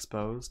pretty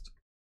exposed.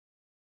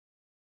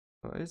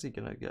 But is he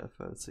going to get a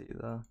third city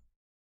there?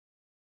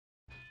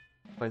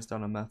 Place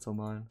down a metal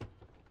mine.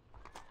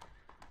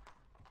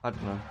 I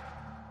don't know.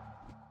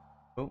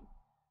 Oh,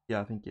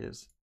 yeah, I think he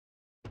is.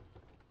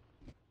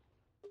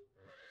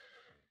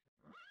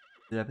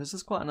 Yeah, this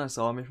is quite a nice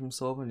army from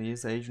Sylvan. He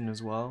is Asian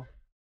as well.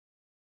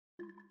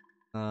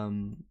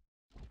 Pretty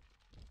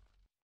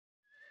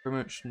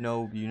much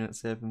no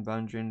units here from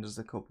Vandrian. There's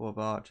a couple of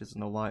archers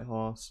and a light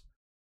horse,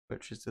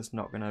 which is just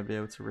not going to be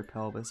able to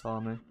repel this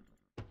army.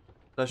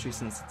 Especially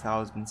since the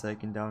tower's been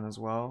taken down as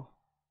well.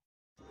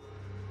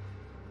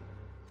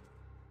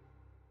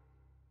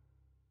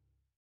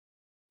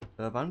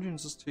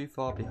 Vandrian's just too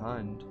far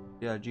behind.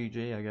 Yeah,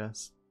 GG, I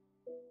guess.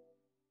 I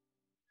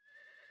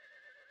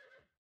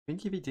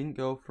think if he didn't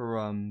go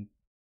for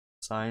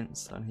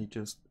science and he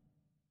just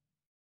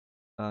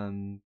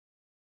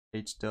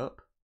aged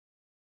up,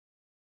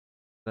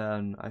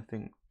 then I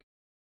think it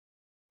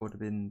would have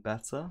been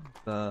better.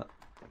 But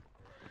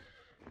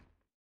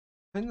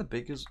I think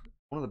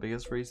one of the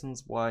biggest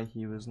reasons why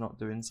he was not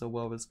doing so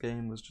well this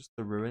game was just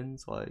the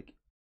ruins. Like,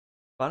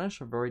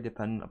 Spanish are very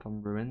dependent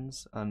upon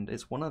ruins, and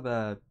it's one of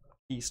their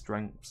key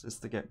strengths is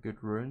to get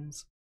good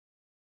ruins.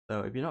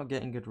 So if you're not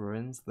getting good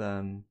ruins,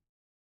 then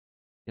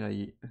you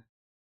know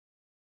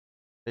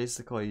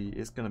basically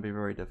it's going to be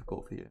very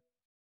difficult for you.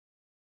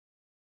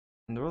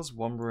 And there was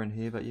one ruin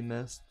here that you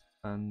missed,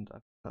 and I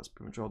think that's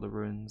pretty much all the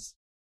ruins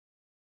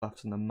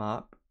left on the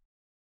map.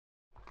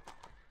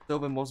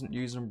 Sylvan wasn't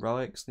using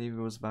relics,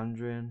 neither was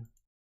Vandrian.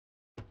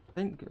 I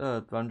think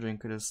Vandrian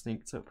could have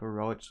sneaked up a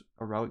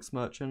relics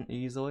merchant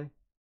easily.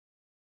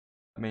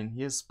 I mean,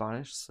 he is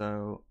Spanish,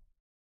 so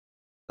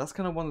that's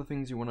kind of one of the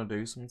things you want to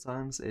do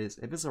sometimes, is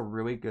if it's a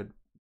really good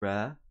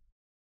rare,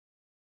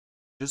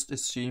 just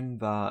assume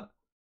that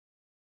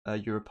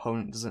your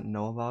opponent doesn't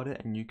know about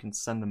it and you can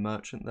send a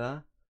merchant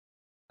there.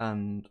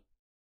 And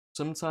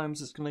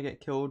sometimes it's going to get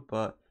killed,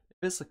 but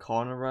if it's a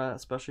corner rare,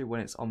 especially when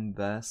it's on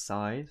their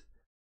side,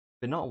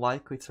 they're not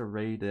likely to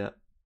raid it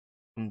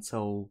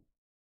until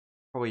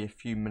probably a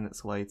few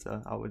minutes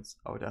later. I would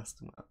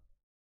estimate,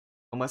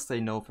 unless they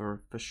know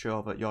for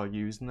sure that you're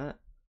using it.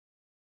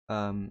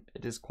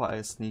 It is quite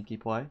a sneaky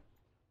play,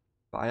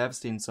 but I have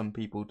seen some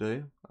people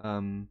do.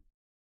 So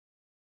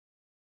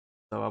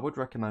I would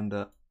recommend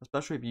it,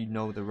 especially if you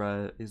know the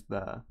rare is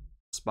there.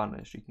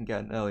 Spanish, you can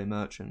get an early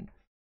merchant.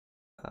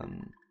 But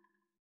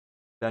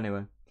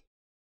anyway,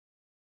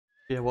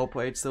 yeah, well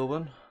played,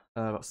 Sylvan.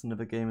 That's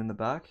another game in the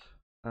bag,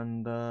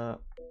 and let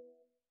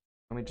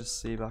me just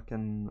see if I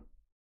can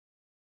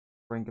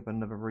bring up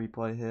another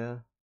replay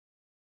here.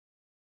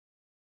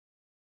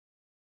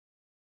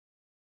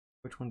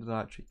 Which one did I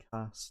actually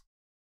cast?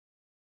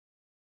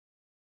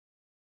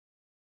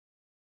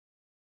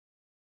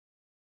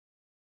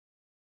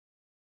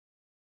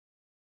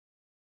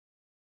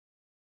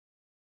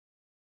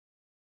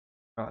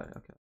 Right,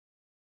 okay.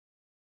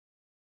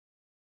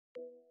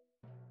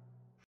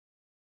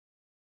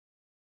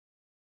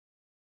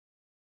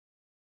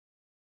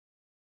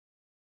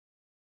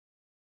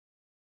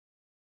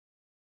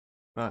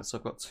 Right, so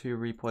I've got 2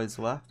 replays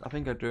left. I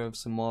think I do have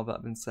some more that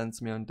have been sent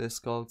to me on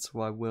Discord,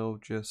 so I will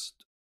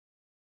just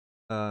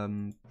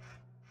I'll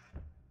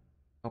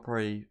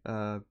probably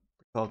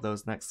record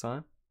those next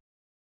time.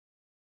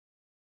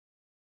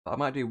 But I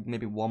might do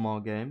maybe one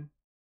more game.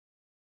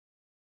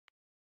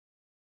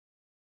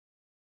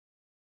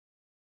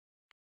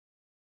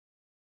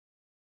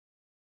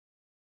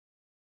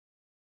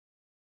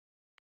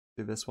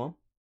 Do this one.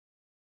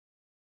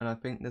 And I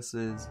think this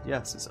is,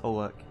 yes, it's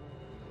Oleg.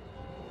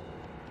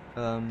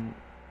 I'm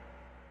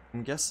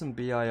guessing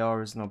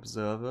BIR is an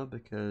observer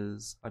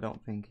because I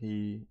don't think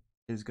he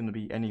is going to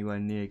be anywhere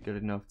near good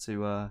enough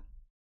to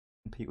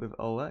compete with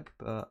Oleg,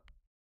 but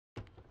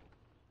I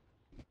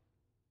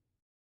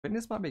think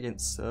this might be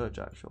against Surge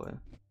actually.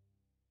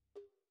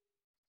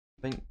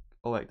 I think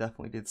Oleg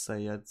definitely did say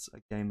he had a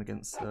game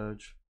against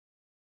Surge.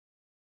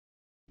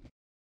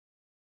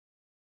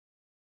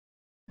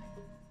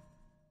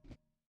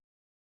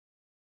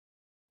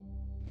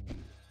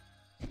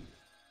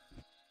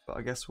 But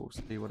I guess we'll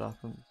see what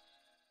happens.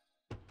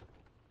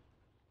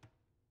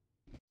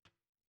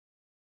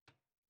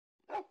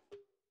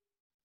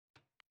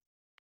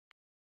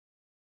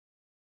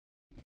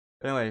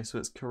 Anyway, so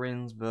it's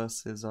Koreans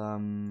versus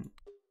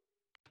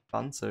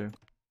Bantu.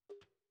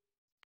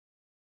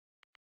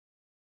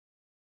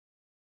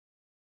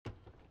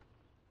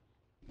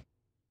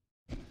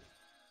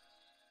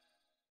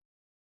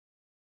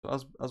 So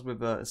as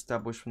we've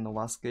established from the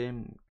last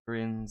game,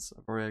 Koreans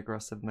are a very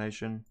aggressive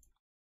nation.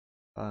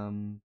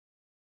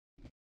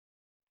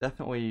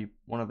 Definitely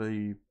one of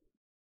the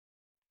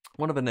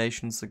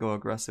nations to go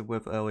aggressive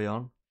with early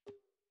on.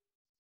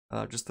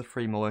 Just the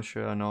free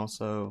militia, and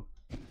also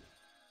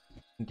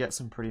get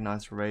some pretty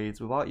nice raids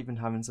without even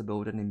having to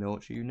build any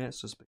military units,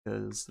 just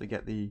because they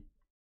get the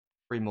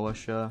free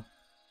militia.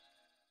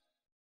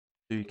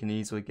 So you can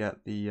easily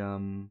get the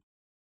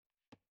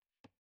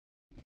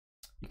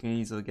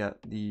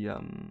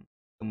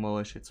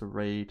militia to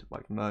raid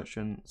like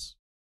merchants.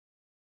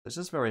 It's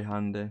just very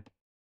handy.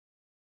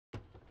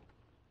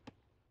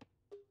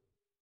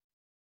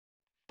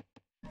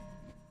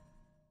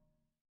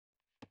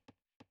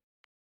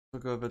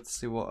 We'll go over to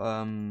see what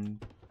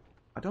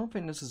I don't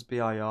think this is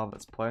BIR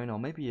that's playing, or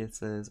maybe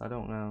it is, I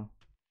don't know.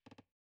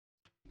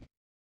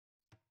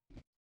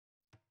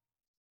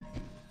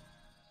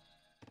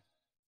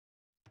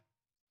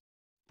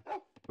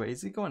 Wait,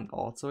 is he going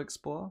auto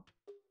explore?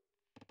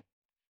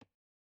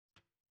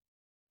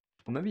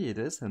 Or maybe it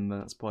is him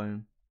that's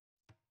playing.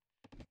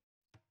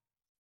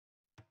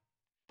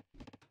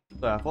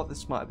 So I thought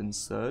this might have been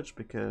Surge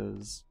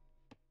because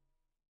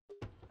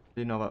I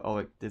do know that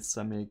Oleg did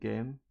send me a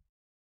game.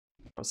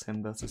 It was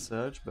him versus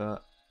Surge,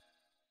 but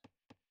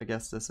I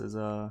guess this is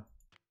I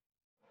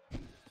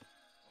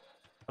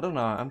don't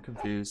know, I'm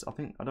confused. I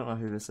don't know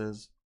who this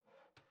is.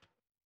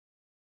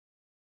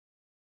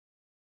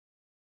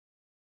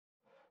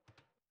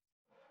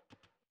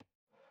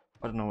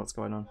 I don't know what's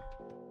going on.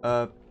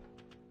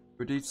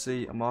 We do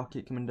see a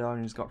market coming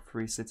down. He's got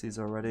 3 cities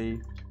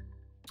already.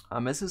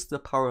 This is the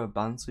power of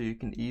Bantu. You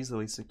can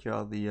easily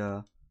secure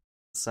the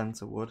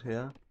center wood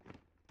here.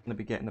 Gonna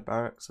be getting the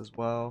barracks as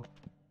well.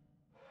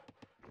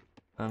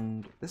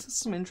 And this is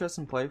some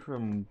interesting play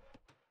from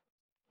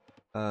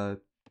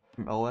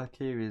Oleg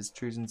here. He's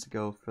choosing to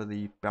go for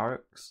the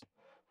barracks.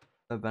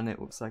 Then it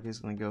looks like he's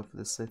gonna go for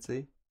the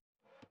city.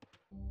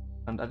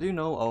 And I do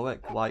know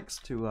Oleg likes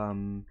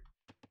to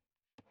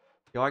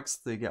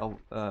get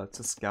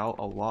to scout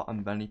a lot,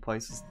 and then he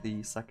places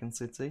the second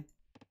city.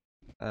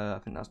 I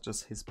think that's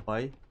just his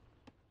play.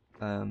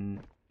 I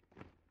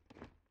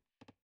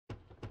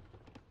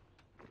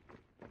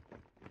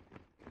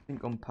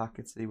think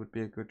Unpackety would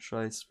be a good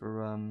choice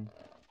for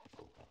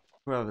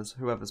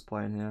whoever's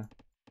playing here.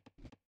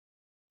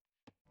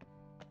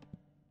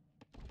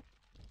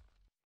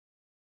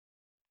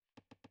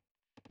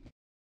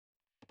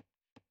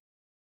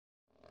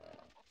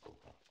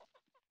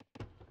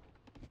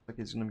 Like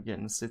he's gonna be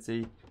getting the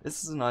city.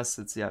 This is a nice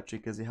city actually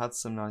because he had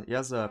some nice. He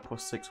has a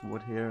 +6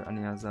 wood here, and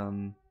he has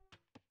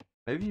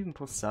Maybe even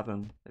plus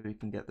 7 if we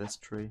can get this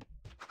tree.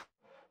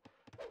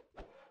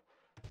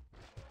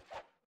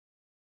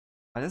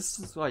 And this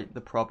is like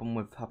the problem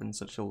with having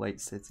such a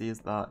late city, is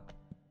that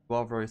you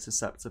are very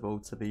susceptible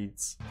to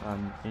these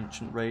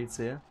ancient raids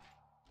here.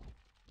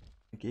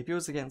 Like if he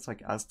was against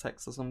like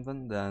Aztecs or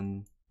something,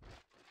 then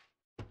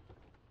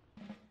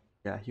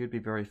yeah, he would be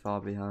very far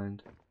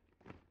behind.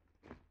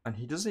 And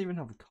he doesn't even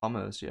have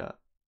commerce yet.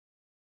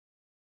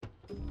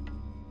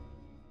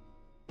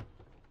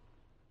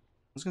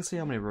 I'm just gonna see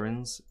how many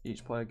ruins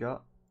each player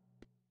got.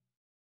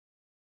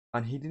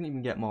 And he didn't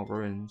even get more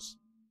ruins.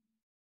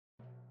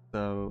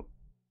 So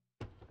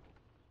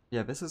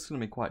yeah, this is gonna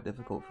be quite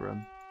difficult for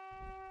him.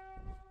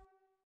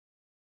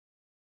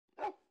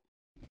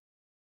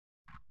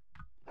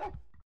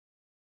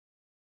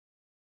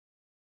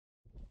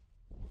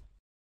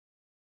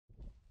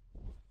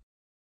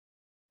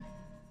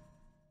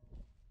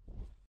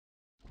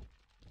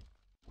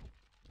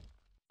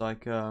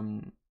 Like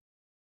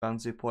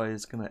fancy player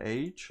is gonna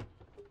age.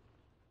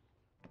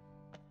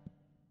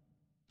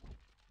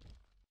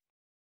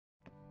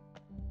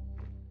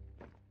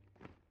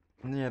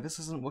 And yeah, this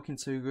isn't looking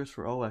too good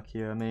for Oleg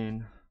here. I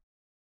mean,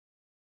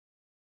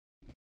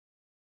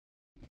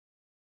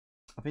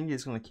 I think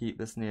he's gonna keep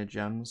this near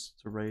gems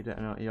to raid it,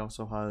 and he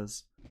also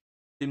has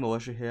 2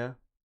 militia here.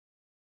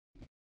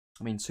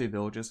 I mean 2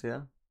 villagers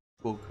here.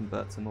 Will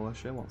convert to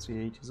militia once he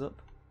ages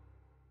up.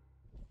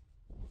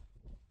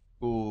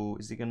 Ooh,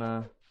 is he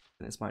gonna?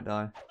 This might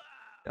die.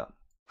 Yeah.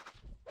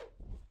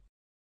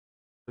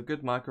 A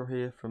good micro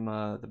here from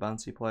the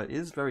bounty player. It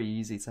is very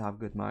easy to have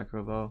good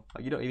micro though.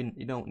 Like you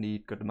don't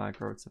need good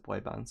micro to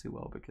play bounty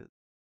well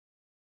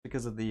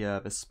because of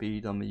the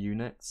speed on the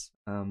units.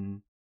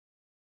 25%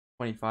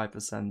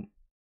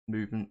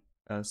 movement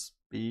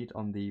speed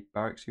on the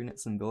barracks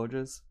units and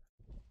villages.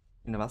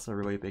 You know, that's a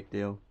really big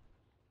deal.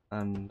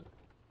 And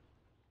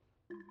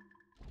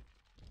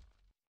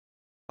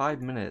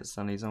 5 minutes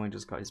and he's only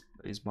just got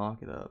his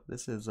market up.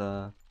 This is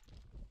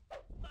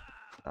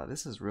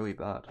really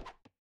bad.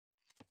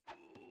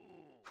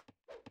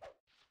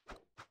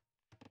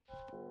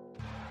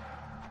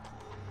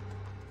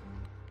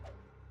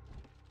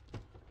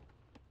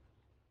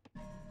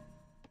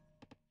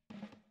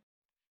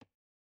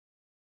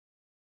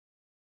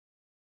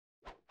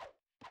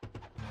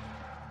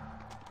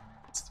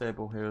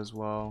 Stable here as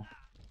well.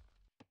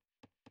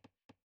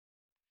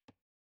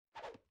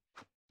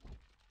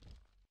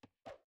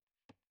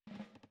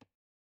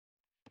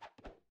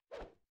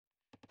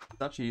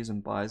 He's actually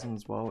using bison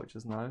as well, which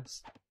is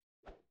nice.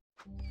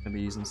 Gonna be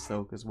using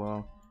silk as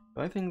well.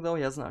 The only thing though,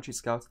 he hasn't actually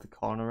scouted the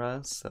corner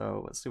areas,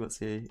 so let's see what's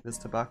here. There's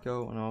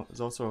tobacco, and there's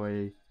also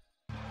a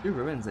few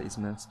ruins that he's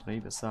missed on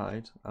either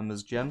side. And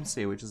there's gems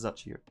here, which is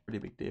actually a pretty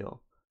big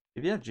deal.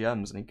 If he had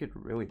gems, then he could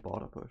really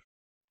border push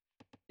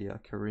the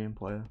Korean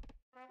player.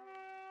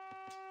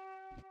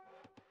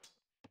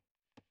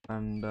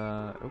 And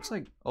it looks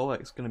like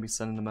Oleg's going to be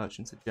sending the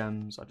merchant to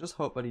gems. I just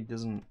hope that he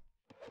doesn't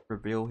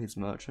reveal his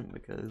merchant,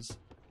 because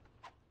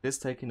it is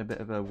taking a bit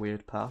of a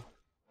weird path.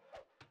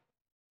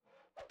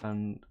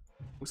 And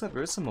looks like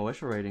there is some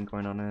militia raiding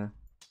going on here.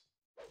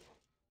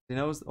 He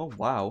knows. Oh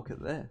wow, look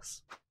at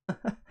this.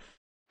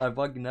 I've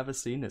like never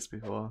seen this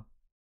before.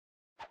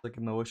 It's like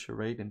a militia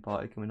raiding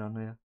party coming on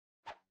here.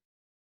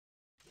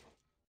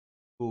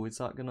 Ooh, is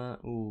that gonna...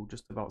 Ooh,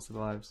 just about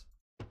survives.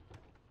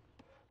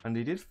 And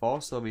he did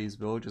force all these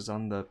villagers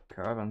on the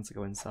caravan to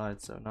go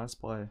inside, so nice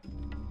play.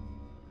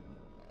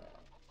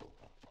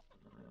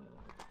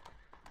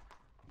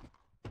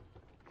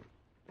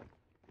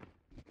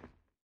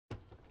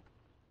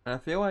 And I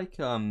feel like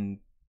Oleg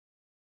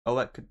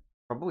could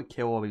probably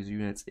kill all these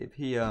units if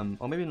he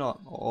or maybe not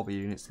all the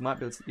units. He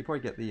might be able to, he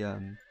probably get the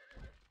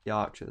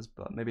archers,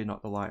 but maybe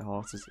not the light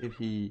horses. If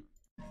he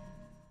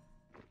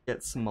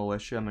gets some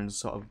militia and just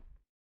sort of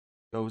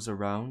goes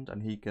around,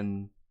 and he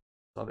can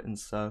sort of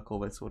encircle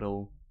this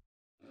little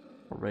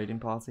raiding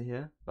party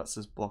here. That's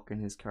just blocking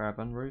his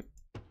caravan route.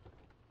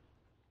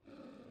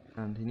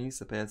 And he needs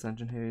to pay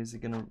attention here. Is he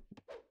gonna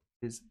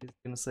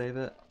save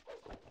it?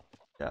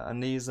 Yeah,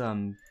 and these are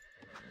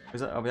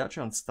we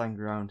actually on stand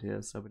ground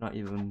here, so we're not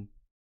even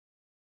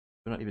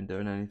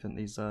doing anything.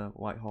 These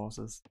white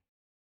horses.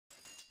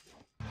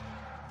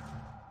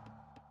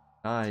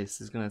 Nice,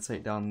 he's gonna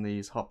take down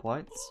these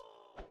hoplites.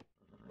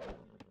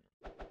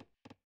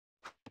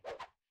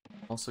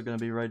 Also gonna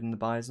be raiding the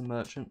bison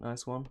merchant,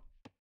 nice one.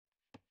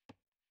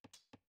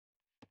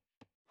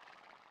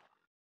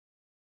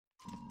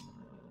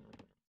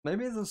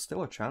 Maybe there's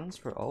still a chance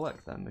for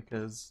Oleg then,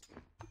 because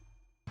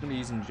he's gonna be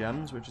using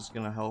gems, which is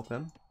gonna help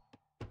him.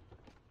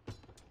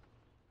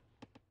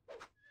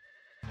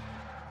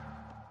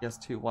 He has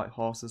 2 white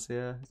horses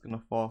here. He's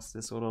gonna force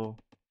this little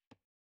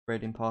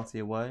raiding party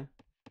away,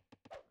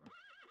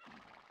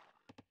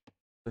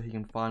 so he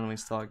can finally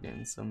start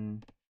getting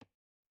some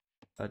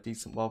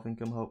decent wealth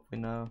income hopefully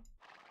now.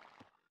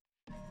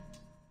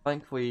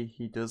 Thankfully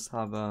he does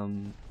have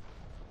and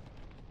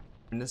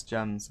this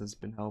gems has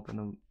been helping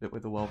a bit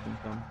with the wealth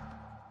income.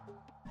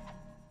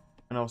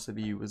 And also if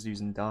he was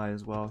using dye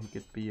as well, he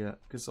could be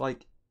because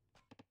like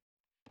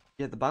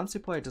Yeah, the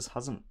bouncy player just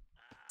hasn't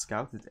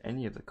scouted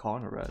any of the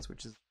corner rares,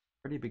 which is a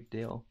pretty big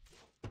deal.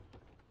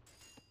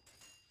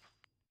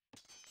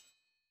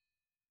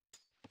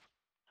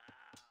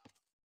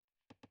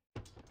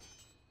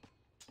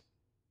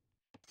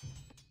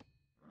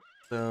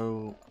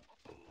 So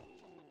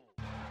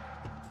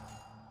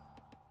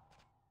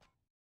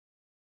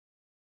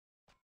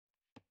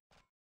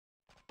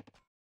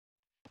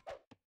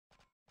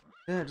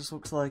yeah, it just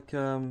looks like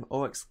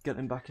OX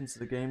getting back into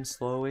the game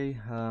slowly.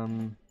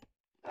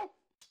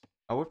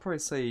 I would probably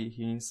say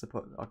he needs to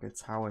put like a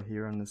tower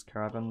here on this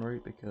caravan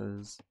route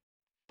because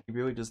he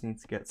really just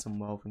needs to get some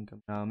wealth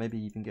income now. Maybe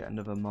even get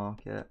another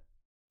market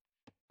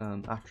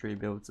after he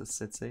builds a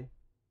city.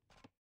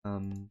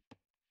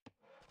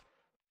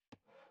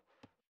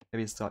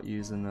 Maybe start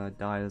using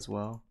dye as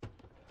well.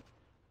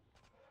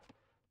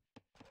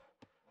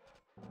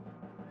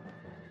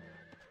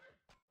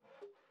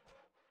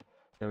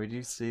 Yeah, we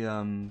do see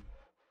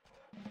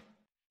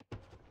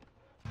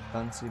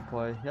fancy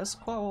play. He has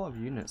quite a lot of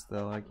units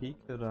though. Like he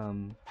could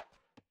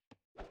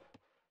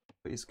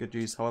put his good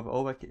use. However,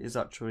 Olek is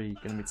actually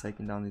going to be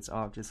taking down these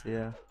archers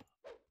here.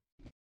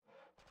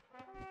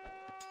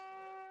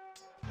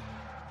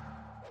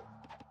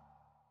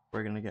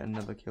 We're going to get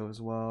another kill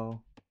as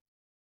well.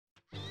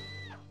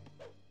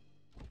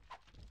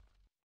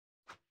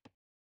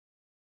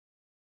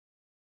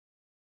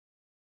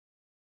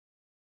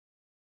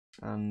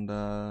 And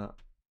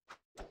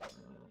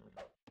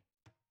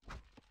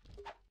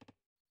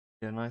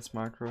yeah, nice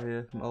macro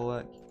here from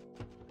Olek.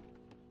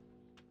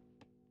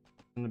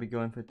 Going to be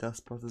going for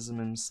despotism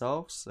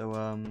himself. So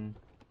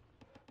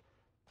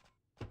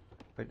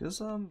wait,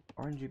 does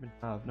Orange even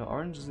have? No,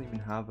 Orange doesn't even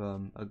have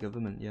a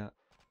government yet.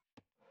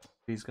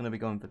 He's going to be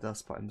going for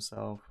despot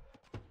himself.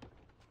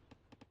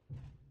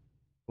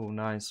 Oh,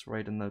 nice,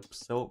 raiding the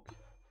silk.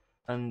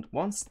 And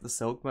once the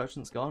silk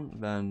merchant's gone,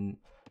 then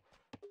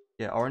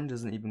yeah, Orange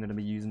isn't even going to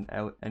be using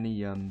out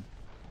any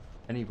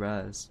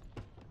rares,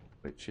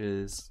 which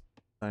is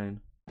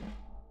insane.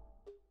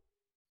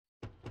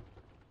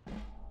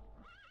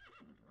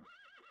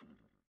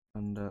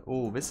 And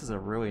oh, this is a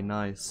really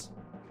nice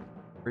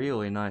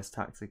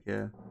tactic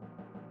here.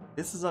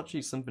 This is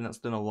actually something that's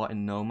done a lot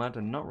in Nomad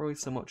and not really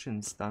so much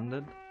in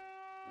Standard.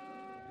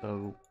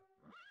 So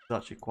it's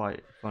actually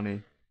quite funny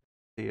to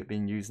see it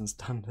being used in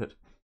Standard.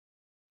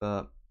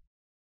 But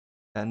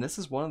and this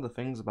is one of the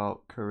things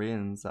about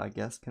Koreans that I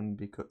guess can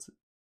be put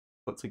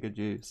to good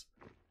use.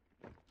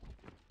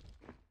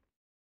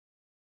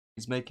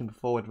 He's making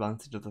full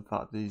advantage of the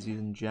fact that he's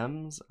using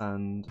gems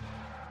and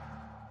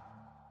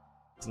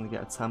he's gonna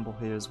get a temple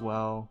here as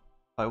well.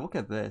 Oh, look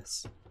at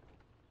this.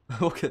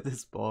 Look at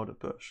this border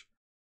push.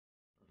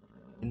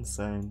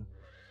 Insane.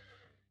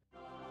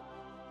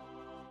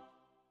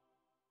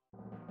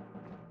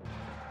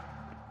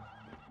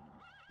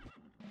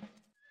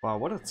 Wow,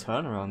 what a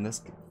turnaround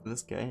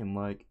this game.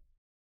 Like,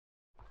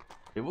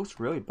 it looks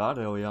really bad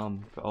early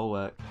on for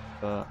Olek,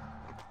 but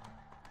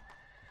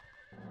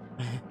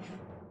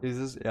he's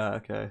just, yeah,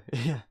 okay.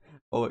 Yeah,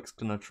 Olek's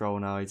gonna troll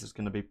now. He's just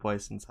gonna be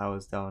placing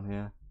towers down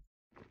here.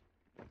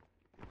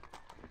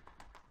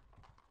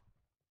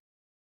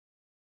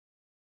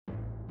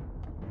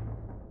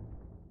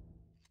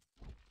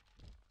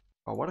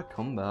 Oh, what a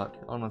comeback,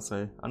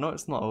 honestly. I know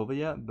it's not over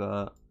yet,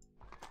 but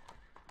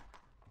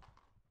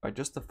like,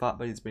 just the fact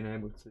that he's been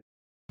able to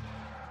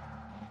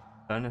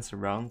turn this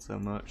around so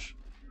much.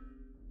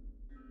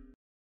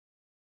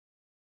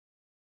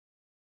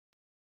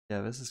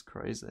 Yeah, this is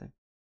crazy.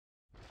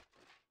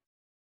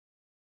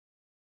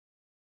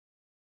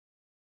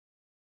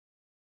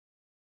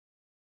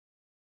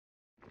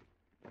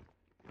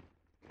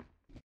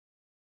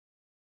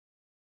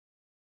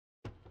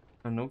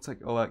 And it looks like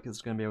Olek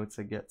is going to be able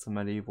to get to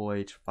medieval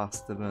age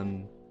faster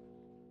than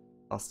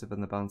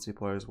the bounty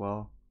player as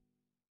well.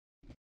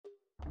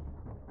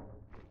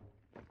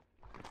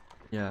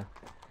 Yeah,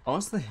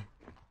 honestly,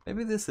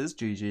 maybe this is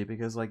GG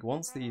because like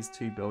once these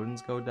two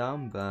buildings go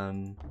down,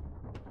 then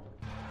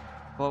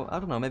well, I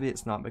don't know. Maybe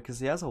it's not because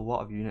he has a lot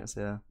of units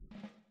here,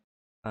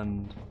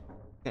 and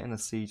getting a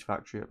siege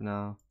factory up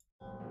now.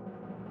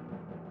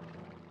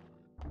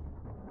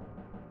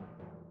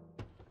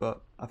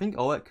 But I think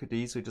Olek could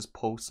easily just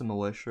post a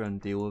militia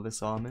and deal with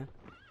this army,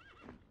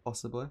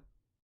 possibly.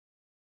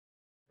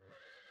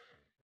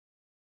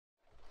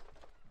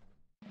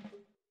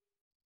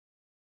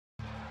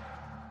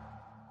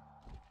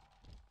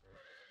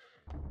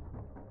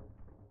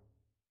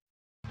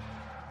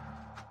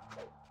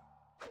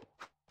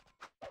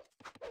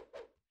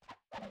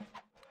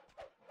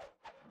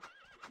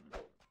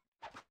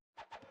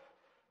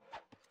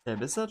 Yeah,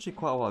 there's actually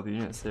quite a lot of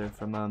units here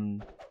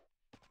from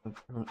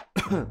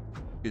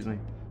excuse me.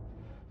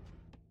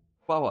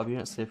 Quite a lot of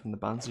units here from the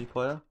Banzi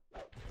player.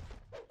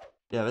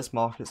 Yeah, this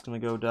market's gonna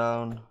go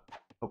down,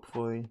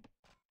 hopefully.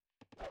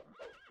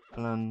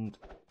 And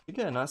you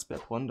get a nice bit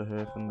of plunder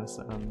here from this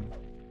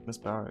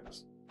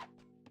barracks.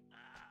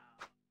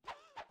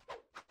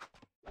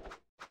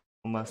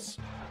 Unless,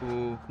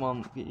 ooh, come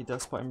on, get your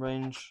despot in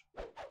range.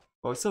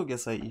 Well, it still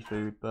gets 80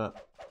 food,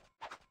 but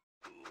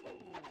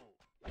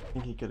I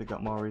think he could have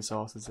got more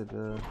resources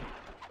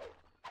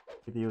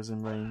if he was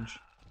in range.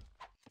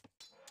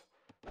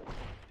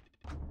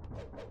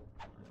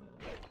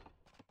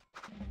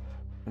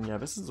 And yeah,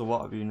 this is a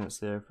lot of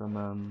units here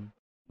from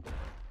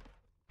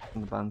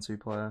the Bantu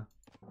player.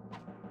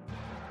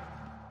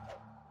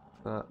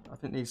 But I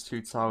think these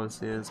two towers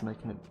here is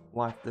making it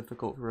life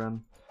difficult for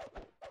him.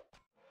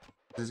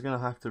 He's gonna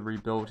have to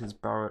rebuild his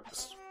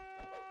barracks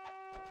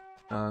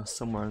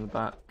somewhere in the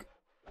back.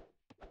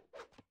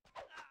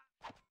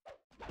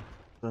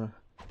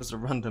 There's a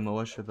random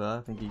militia there.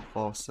 I think he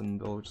forced them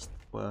to just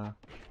go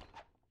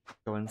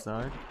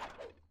inside.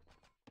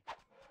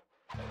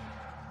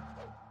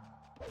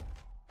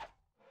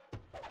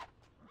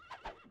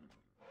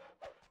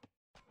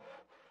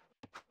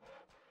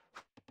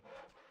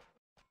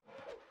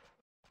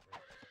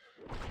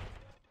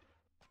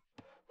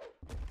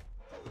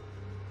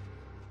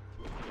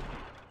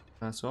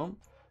 Nice one.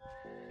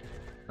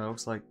 It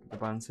looks like the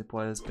Bantu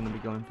player is going to be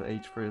going for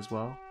H3 as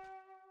well.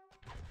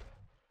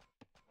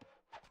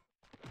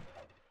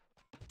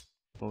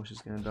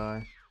 Morsha's going to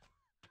die.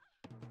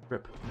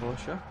 Rip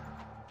Morsha.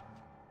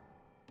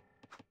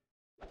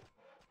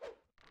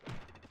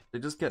 They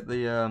just get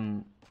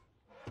the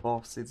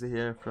 4th city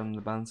here from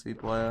the Bantu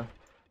player.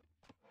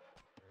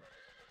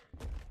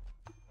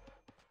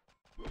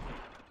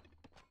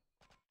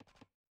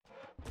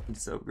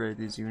 Needs to upgrade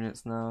these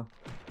units now.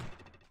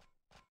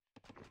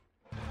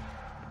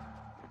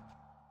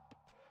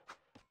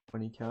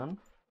 When he can.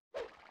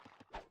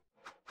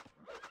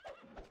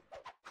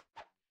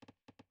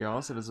 Yeah,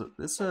 honestly,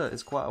 this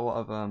is quite a lot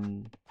of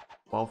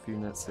 12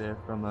 units here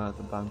from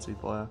the Bantu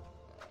player.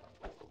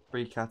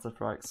 3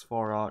 cataphracts,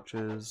 4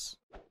 archers.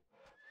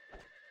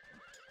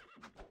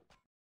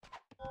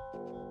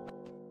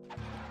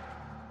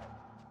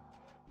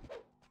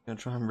 Gonna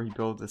try and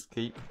rebuild this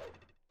keep.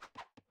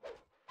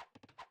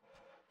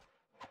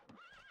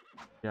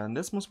 Yeah, and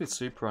this must be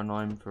super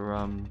annoying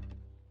for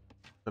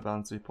the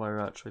Bantu player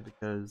actually,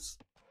 because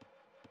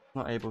he's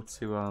not able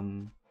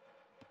to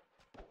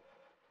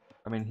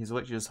I mean, he's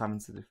literally just having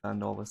to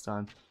defend all this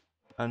time,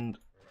 and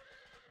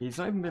he's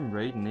not even been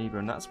raiding either,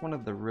 and that's one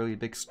of the really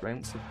big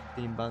strengths of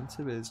Team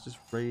Bantu, is just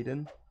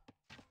raiding.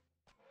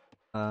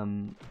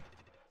 Oh,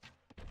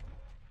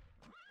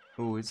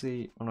 is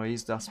he? Oh no,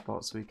 he's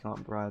despot, so he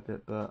can't bribe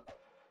it, but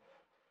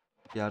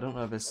yeah, I don't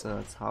know if this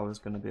tower is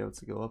going to be able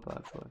to go up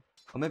actually.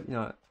 Or maybe, you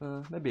know,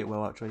 maybe it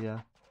will actually,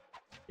 yeah.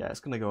 Yeah, it's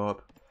going to go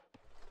up.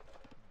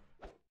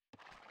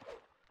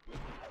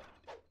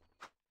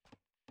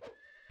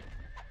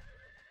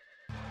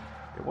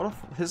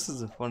 This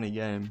is a funny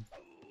game.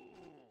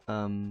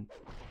 And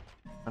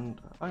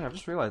I've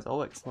just realised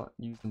Oleg's not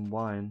using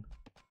wine.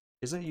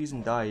 He's not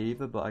using dye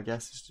either, but I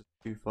guess he's just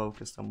too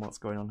focused on what's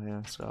going on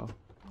here, so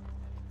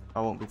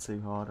I won't be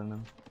too hard on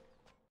him.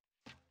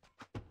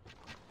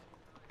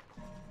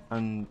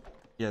 And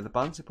yeah, the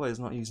Bantu player is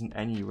not using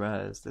any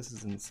rares. This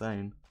is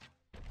insane.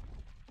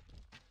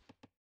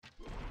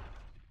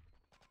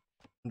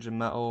 100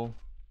 metal.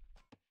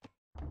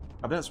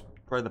 I think that's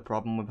probably the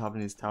problem with having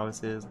these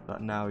towers here, is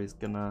that now he's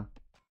gonna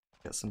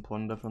get some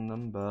plunder from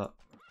them, but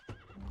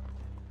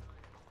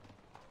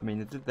I mean,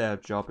 they did their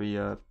job. He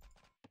had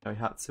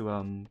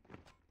to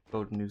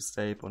build a new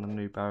stable and a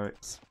new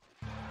barracks.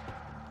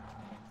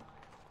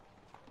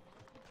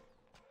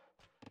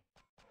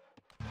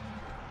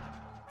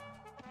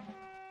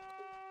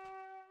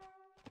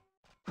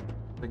 I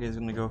think he's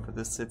gonna go for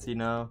this city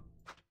now.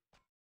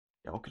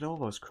 Yeah, look at all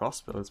those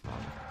crossbows, man.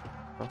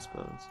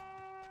 Crossbows.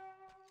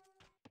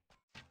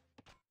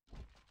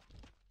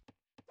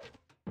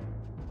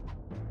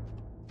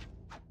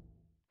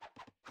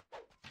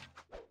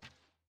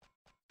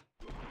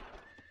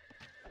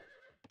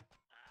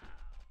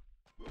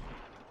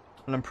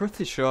 And I'm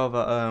pretty sure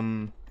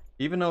that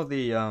even though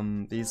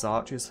these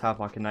archers have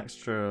like an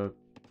extra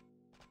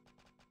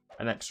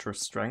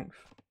strength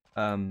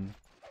than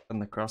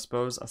the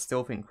crossbows, I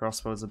still think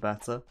crossbows are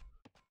better.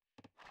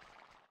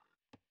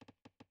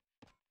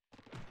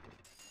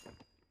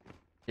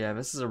 Yeah,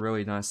 this is a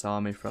really nice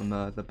army from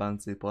the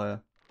Bantu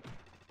player.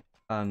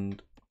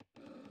 And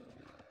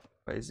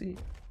where is he?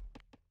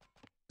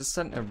 Just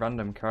sent a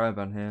random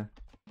caravan here.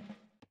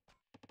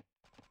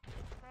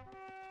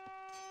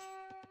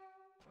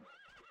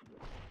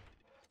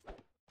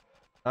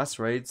 Nice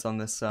raids on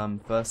this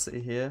first city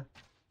here.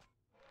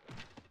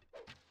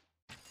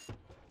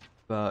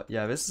 But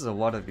yeah, this is a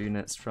lot of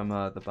units from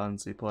the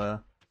Bantu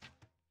player.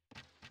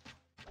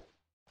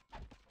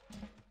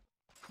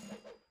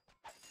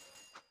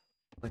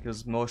 Like,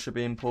 there's Morsha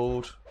being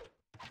pulled.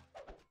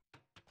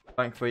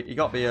 Thankfully, he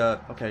got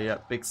the okay, yeah,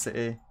 big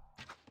city.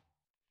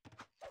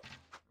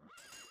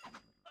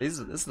 This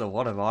is a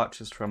lot of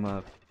archers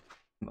from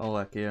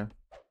Oleg here.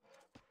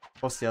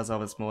 Plus he has all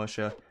this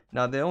militia.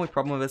 Now the only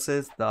problem with this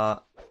is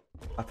that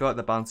I feel like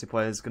the Bantu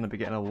player is going to be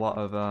getting a lot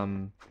of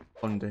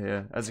plunder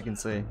here, as you can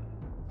see.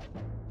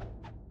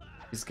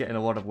 He's getting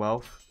a lot of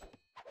wealth.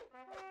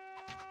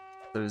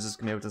 So he's just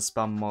going to be able to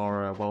spam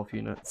more wealth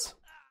units.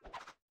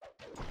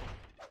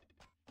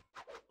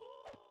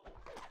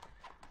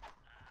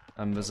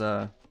 And there's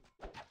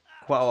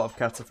Quite a lot of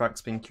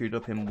cataphracts being queued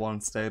up in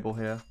one stable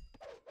here.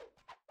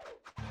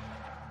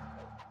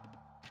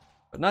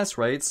 But nice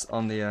raids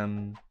on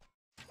the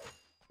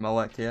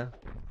Molek here.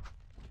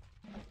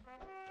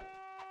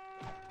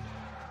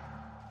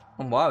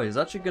 And wow, he's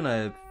actually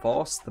gonna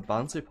force the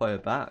Bantu player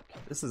back.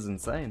 This is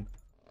insane.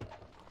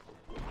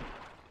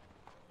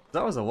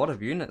 That was a lot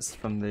of units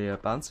from the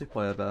Bantu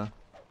player there.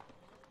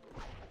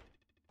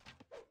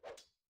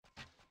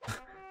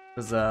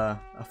 There's a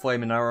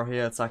flaming arrow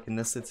here attacking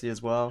this city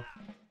as well.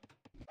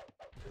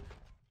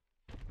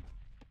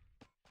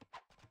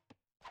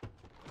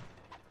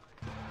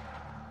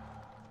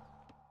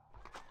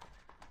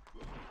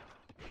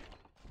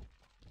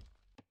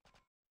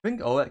 I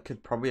think Oleg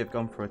could probably have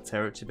gone for a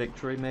territory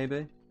victory,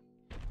 maybe.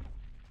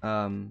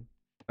 I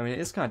mean, it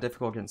is kind of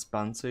difficult against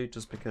Bantu,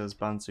 just because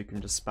Bantu can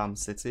just spam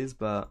cities,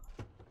 but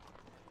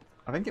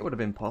I think it would have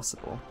been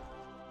possible.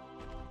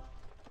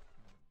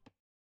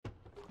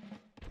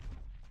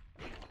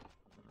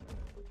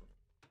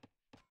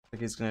 I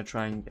think he's going to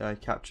try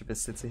and capture this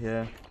city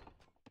here.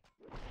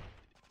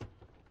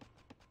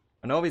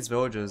 And all these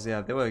villagers,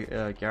 yeah, they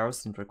were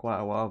garrisoned for quite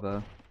a while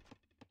though.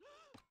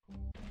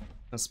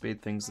 I'll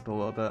speed things up a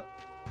little bit.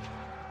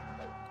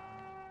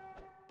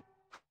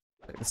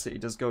 The city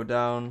does go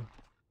down.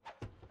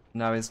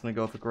 Now he's going to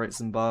go for Great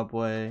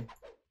Zimbabwe.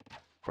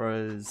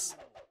 Whereas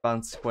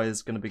Bantu player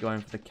is going to be going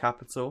for the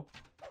capital.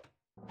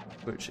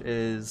 Which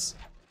is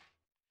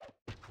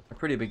a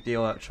pretty big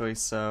deal actually,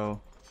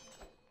 so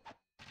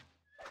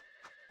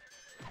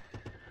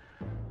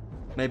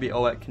maybe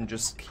Oleg can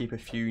just keep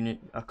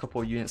a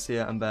couple units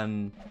here and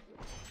then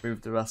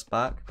move the rest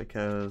back,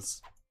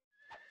 because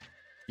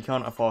he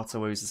can't afford to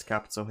lose his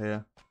capital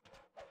here.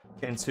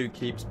 Getting 2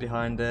 keeps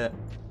behind it.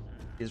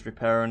 He's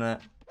repairing it.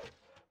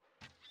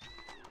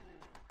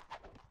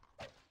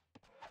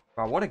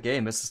 Wow, what a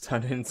game this has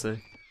turned into.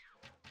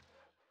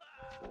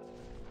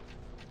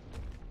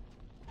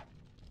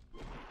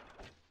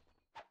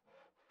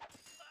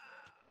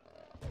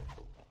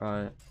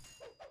 Right.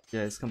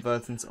 Yeah, he's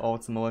converting to all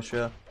to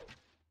militia.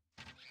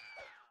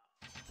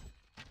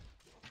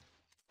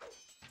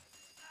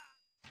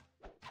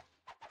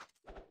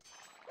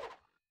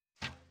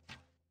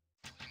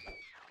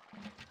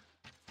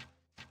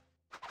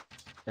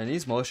 And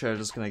these militia are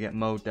just going to get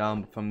mowed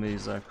down from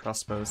these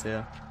crossbows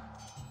here.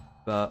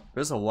 But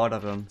there's a lot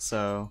of them,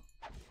 so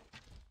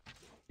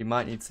you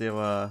might need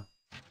to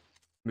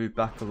move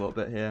back a little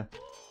bit here.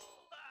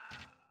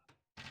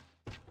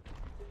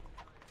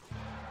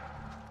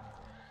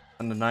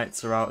 And the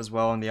knights are out as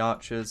well, and the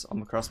archers on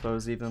the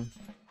crossbows even.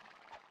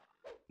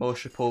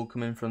 Militia pull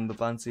coming from the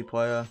Bantu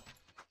player.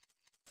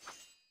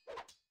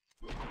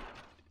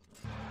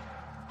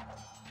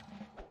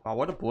 Wow,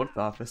 what a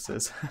bloodbath this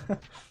is.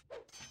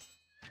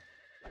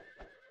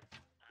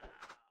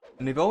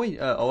 And if only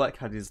Oleg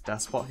had his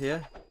despot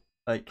here,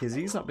 like, cause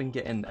he's not been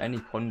getting any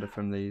plunder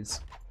from these.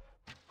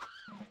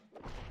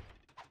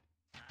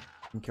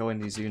 And killing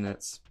these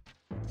units.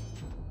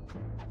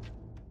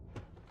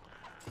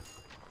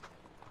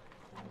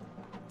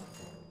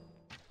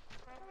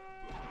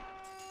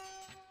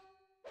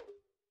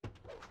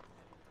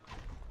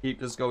 Keep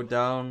does go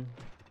down.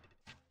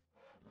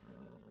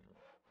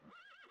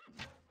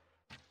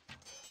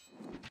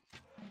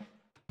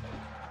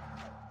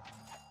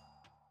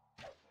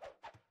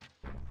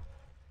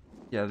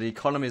 Yeah, the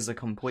economies are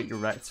completely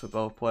wrecked for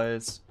both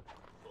players.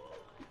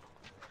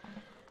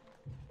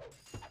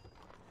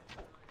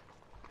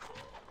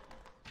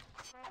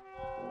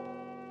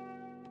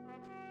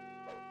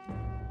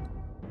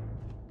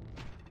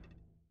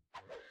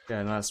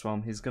 Yeah, nice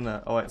one. He's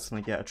gonna... Oh, it's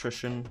gonna get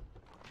attrition.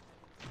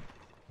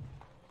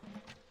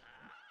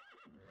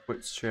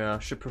 Which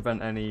should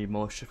prevent any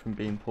militia from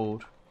being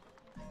pulled.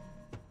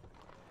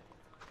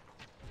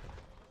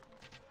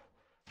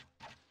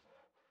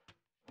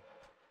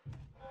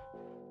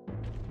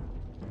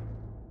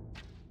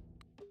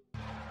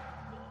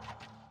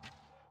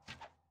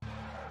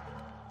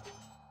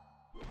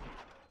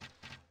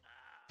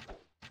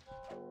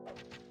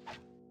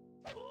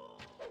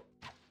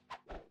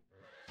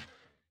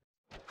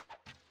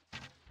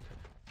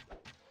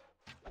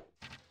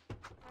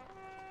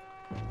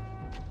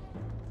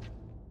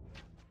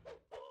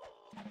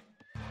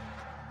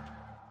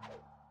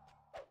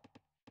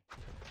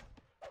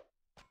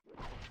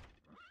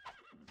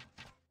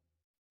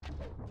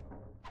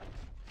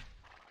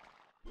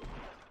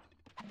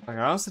 Like,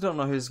 I honestly don't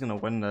know who's gonna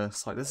win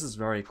this. Like, this is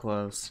very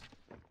close.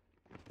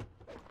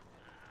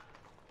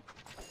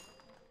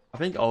 I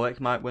think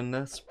Oleg might win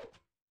this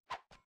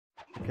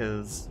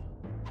because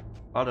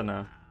I don't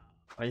know.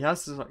 He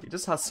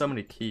just has so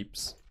many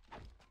keeps,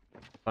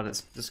 but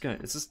it's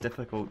just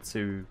difficult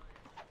to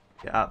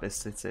get out this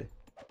city.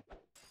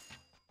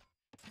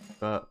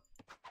 But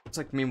it's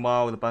like,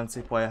 meanwhile, the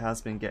Bantu player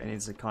has been getting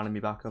his economy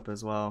back up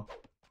as well.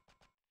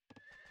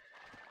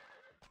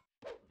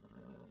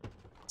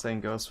 Same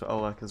goes for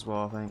Oleg as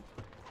well, I think.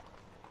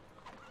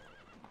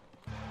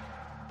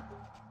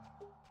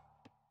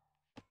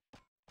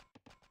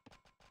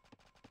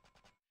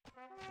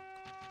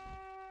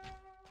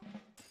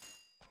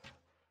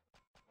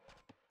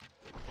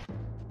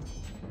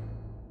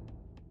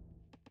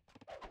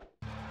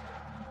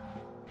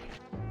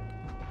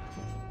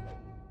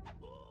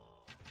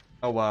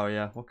 Oh wow,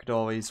 yeah. Look at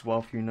all these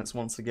wealth units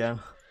once again.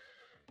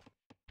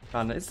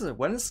 And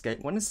when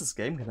is this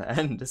game gonna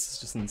end? This is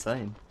just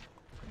insane.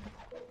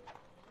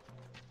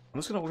 I'm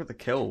just gonna look at the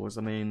kills.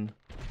 I mean,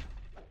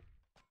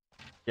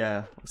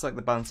 yeah, looks like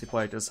the bouncy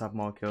player does have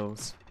more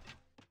kills.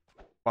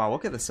 Wow,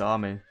 look at this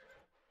army.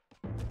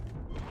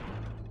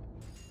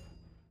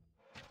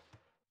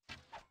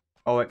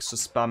 OX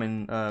just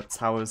spamming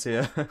towers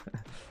here.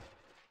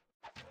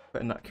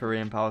 Putting that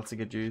Korean power to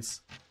good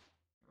use.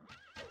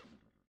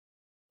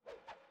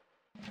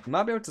 You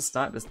might be able to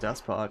snipe this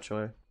despot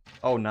actually.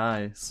 Oh,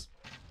 nice.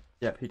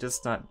 Yep, he does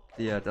snipe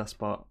the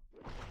despot.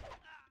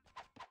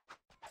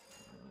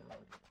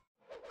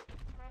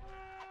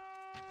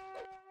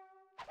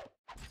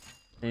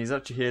 And he's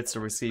actually here to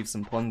receive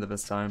some plunder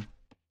this time.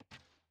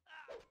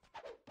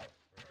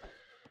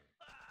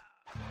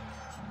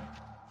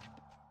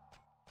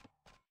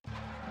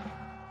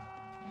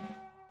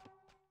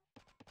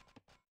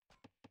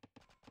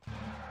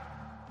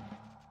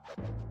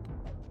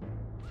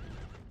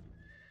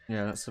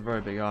 Yeah, that's a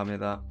very big army,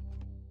 that.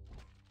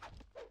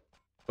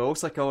 But it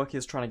looks like Oak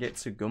is trying to get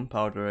to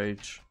Gunpowder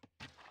Age.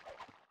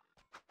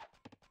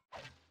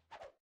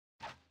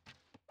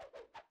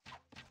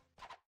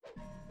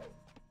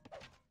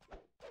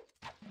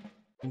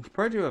 You could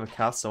probably do have a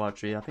castle,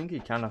 actually. I think he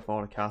can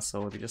afford a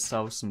castle if he just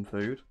sells some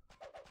food.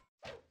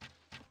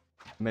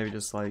 Maybe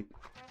just like...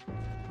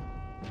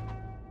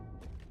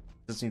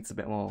 just needs a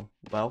bit more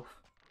wealth,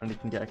 and he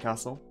can get a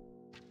castle.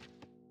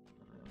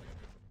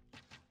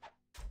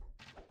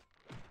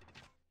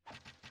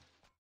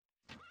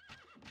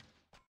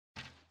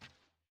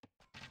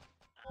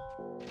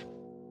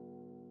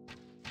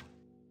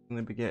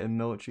 Gonna be getting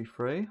military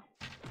free,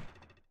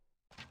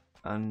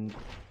 and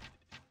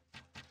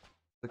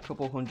a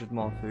couple hundred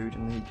more food,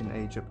 and he can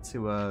age up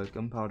to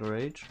Gunpowder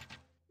Age.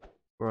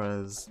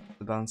 Whereas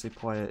the bouncy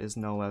player is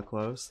nowhere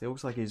close. It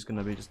looks like he's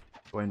gonna be just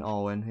going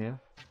all in here.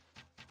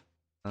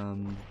 I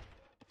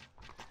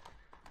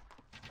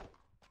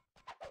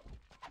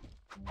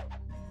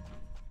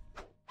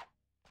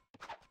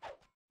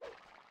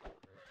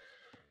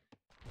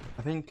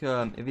think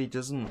if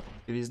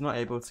he's not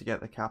able to get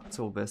the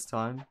capital this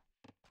time,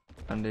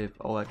 and if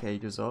Oleg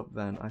ages up,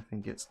 then I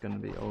think it's gonna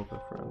be over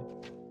for him.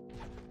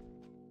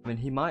 I mean,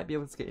 he might be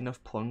able to get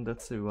enough plunder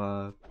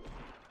to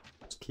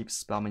just keep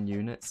spamming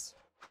units,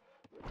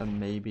 and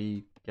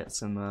maybe get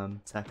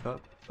some tech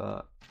up,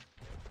 but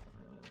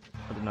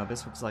I don't know,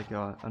 this looks like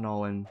an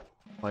all-in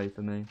play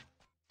for me.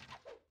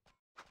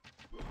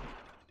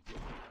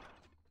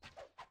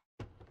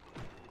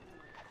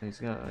 Is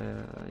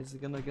he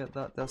gonna get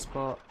that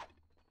despot?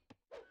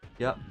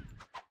 Yep.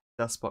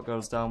 Despot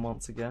goes down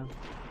once again.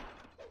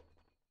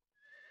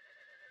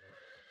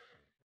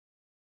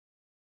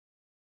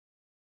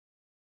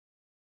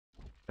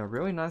 A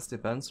really nice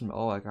defense from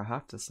Oleg, I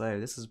have to say.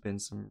 This has been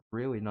some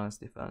really nice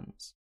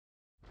defense.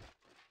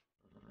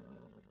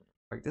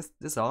 Like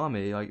this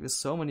army, like there's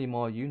so many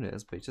more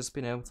units, but it's just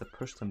been able to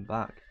push them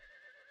back,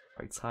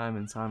 like time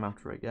and time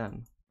after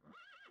again.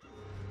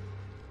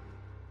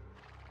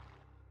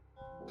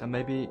 And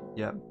maybe,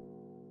 yeah,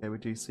 okay, we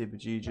do see the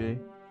GG.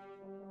 It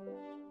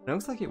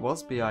looks like it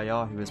was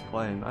BIR who was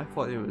playing. I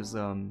thought it was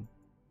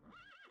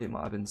it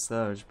might have been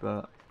Surge,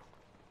 but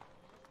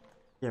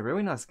yeah,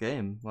 really nice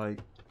game. Like,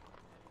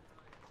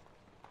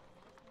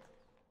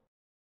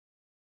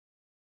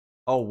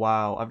 oh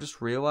wow, I've just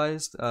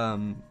realized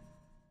I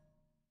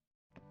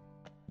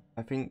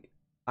think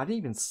I didn't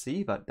even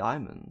see that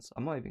diamonds.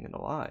 I'm not even gonna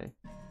lie.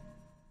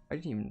 I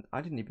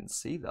didn't even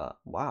see that.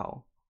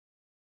 Wow.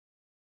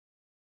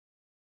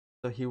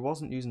 So he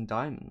wasn't using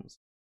diamonds.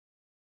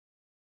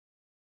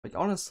 Like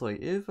honestly,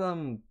 if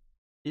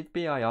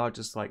BIR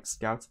just like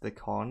scouted the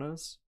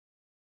corners,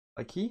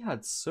 like he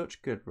had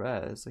such good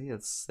rares. He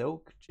had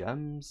silk,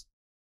 gems,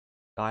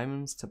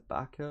 diamonds,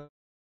 tobacco.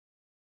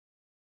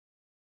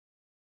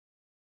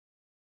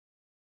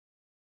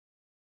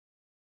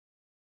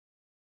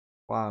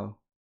 Wow.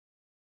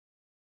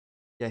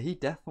 Yeah, he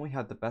definitely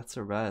had the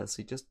better rares.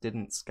 He just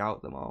didn't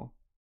scout them all.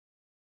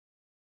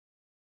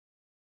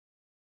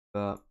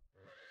 But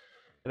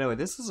anyway,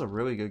 this is a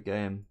really good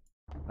game.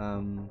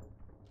 And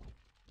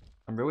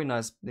really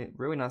nice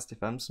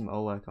defense from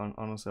Oleg.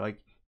 Honestly,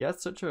 like he had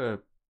such a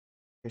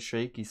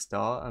shaky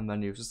start, and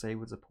then he was just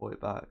able to pull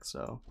it back.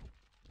 So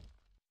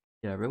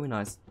yeah, really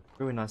nice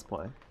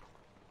play.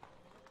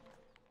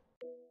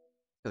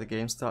 So the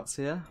game starts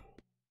here.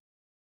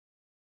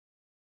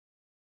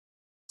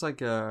 It's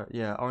like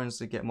yeah, Orange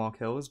did get more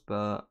kills,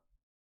 but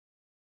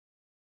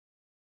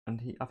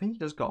I think he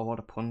just got a lot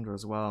of plunder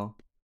as well.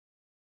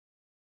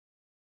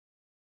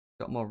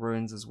 Got more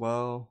ruins as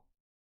well.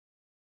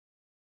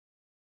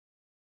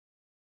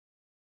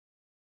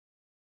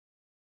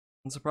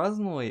 And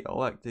surprisingly,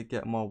 Oleg did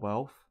get more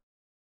wealth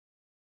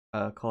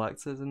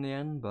collected in the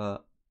end,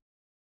 but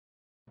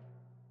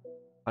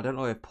I don't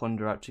know if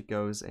plunder actually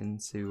goes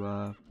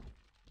into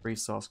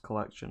resource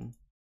collection,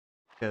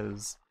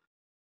 because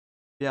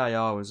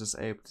BIR was just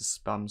able to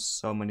spam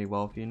so many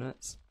wealth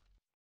units.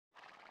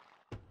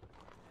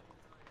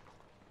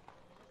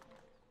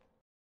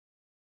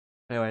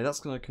 Anyway, that's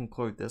going to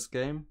conclude this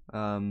game.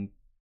 And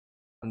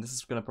this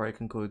is going to probably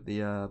conclude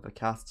the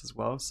cast as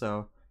well.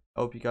 So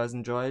I hope you guys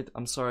enjoyed.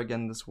 I'm sorry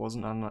again this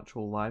wasn't an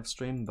actual live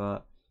stream,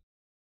 but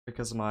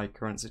because of my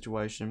current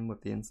situation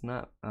with the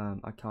internet,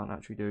 I can't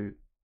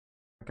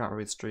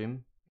really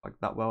stream like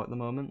that well at the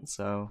moment.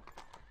 So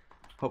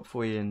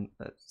hopefully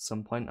at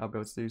some point I'll be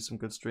able to do some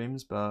good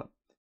streams. But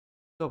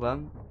till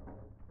then,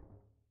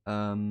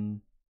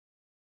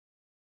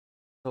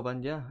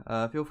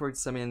 yeah. Feel free to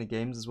send me any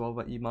games as well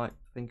that you might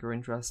think are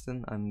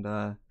interesting, and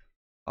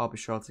I'll be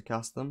sure to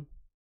cast them.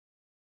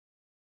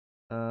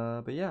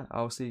 But yeah,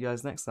 I'll see you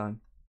guys next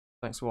time.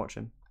 Thanks for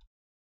watching.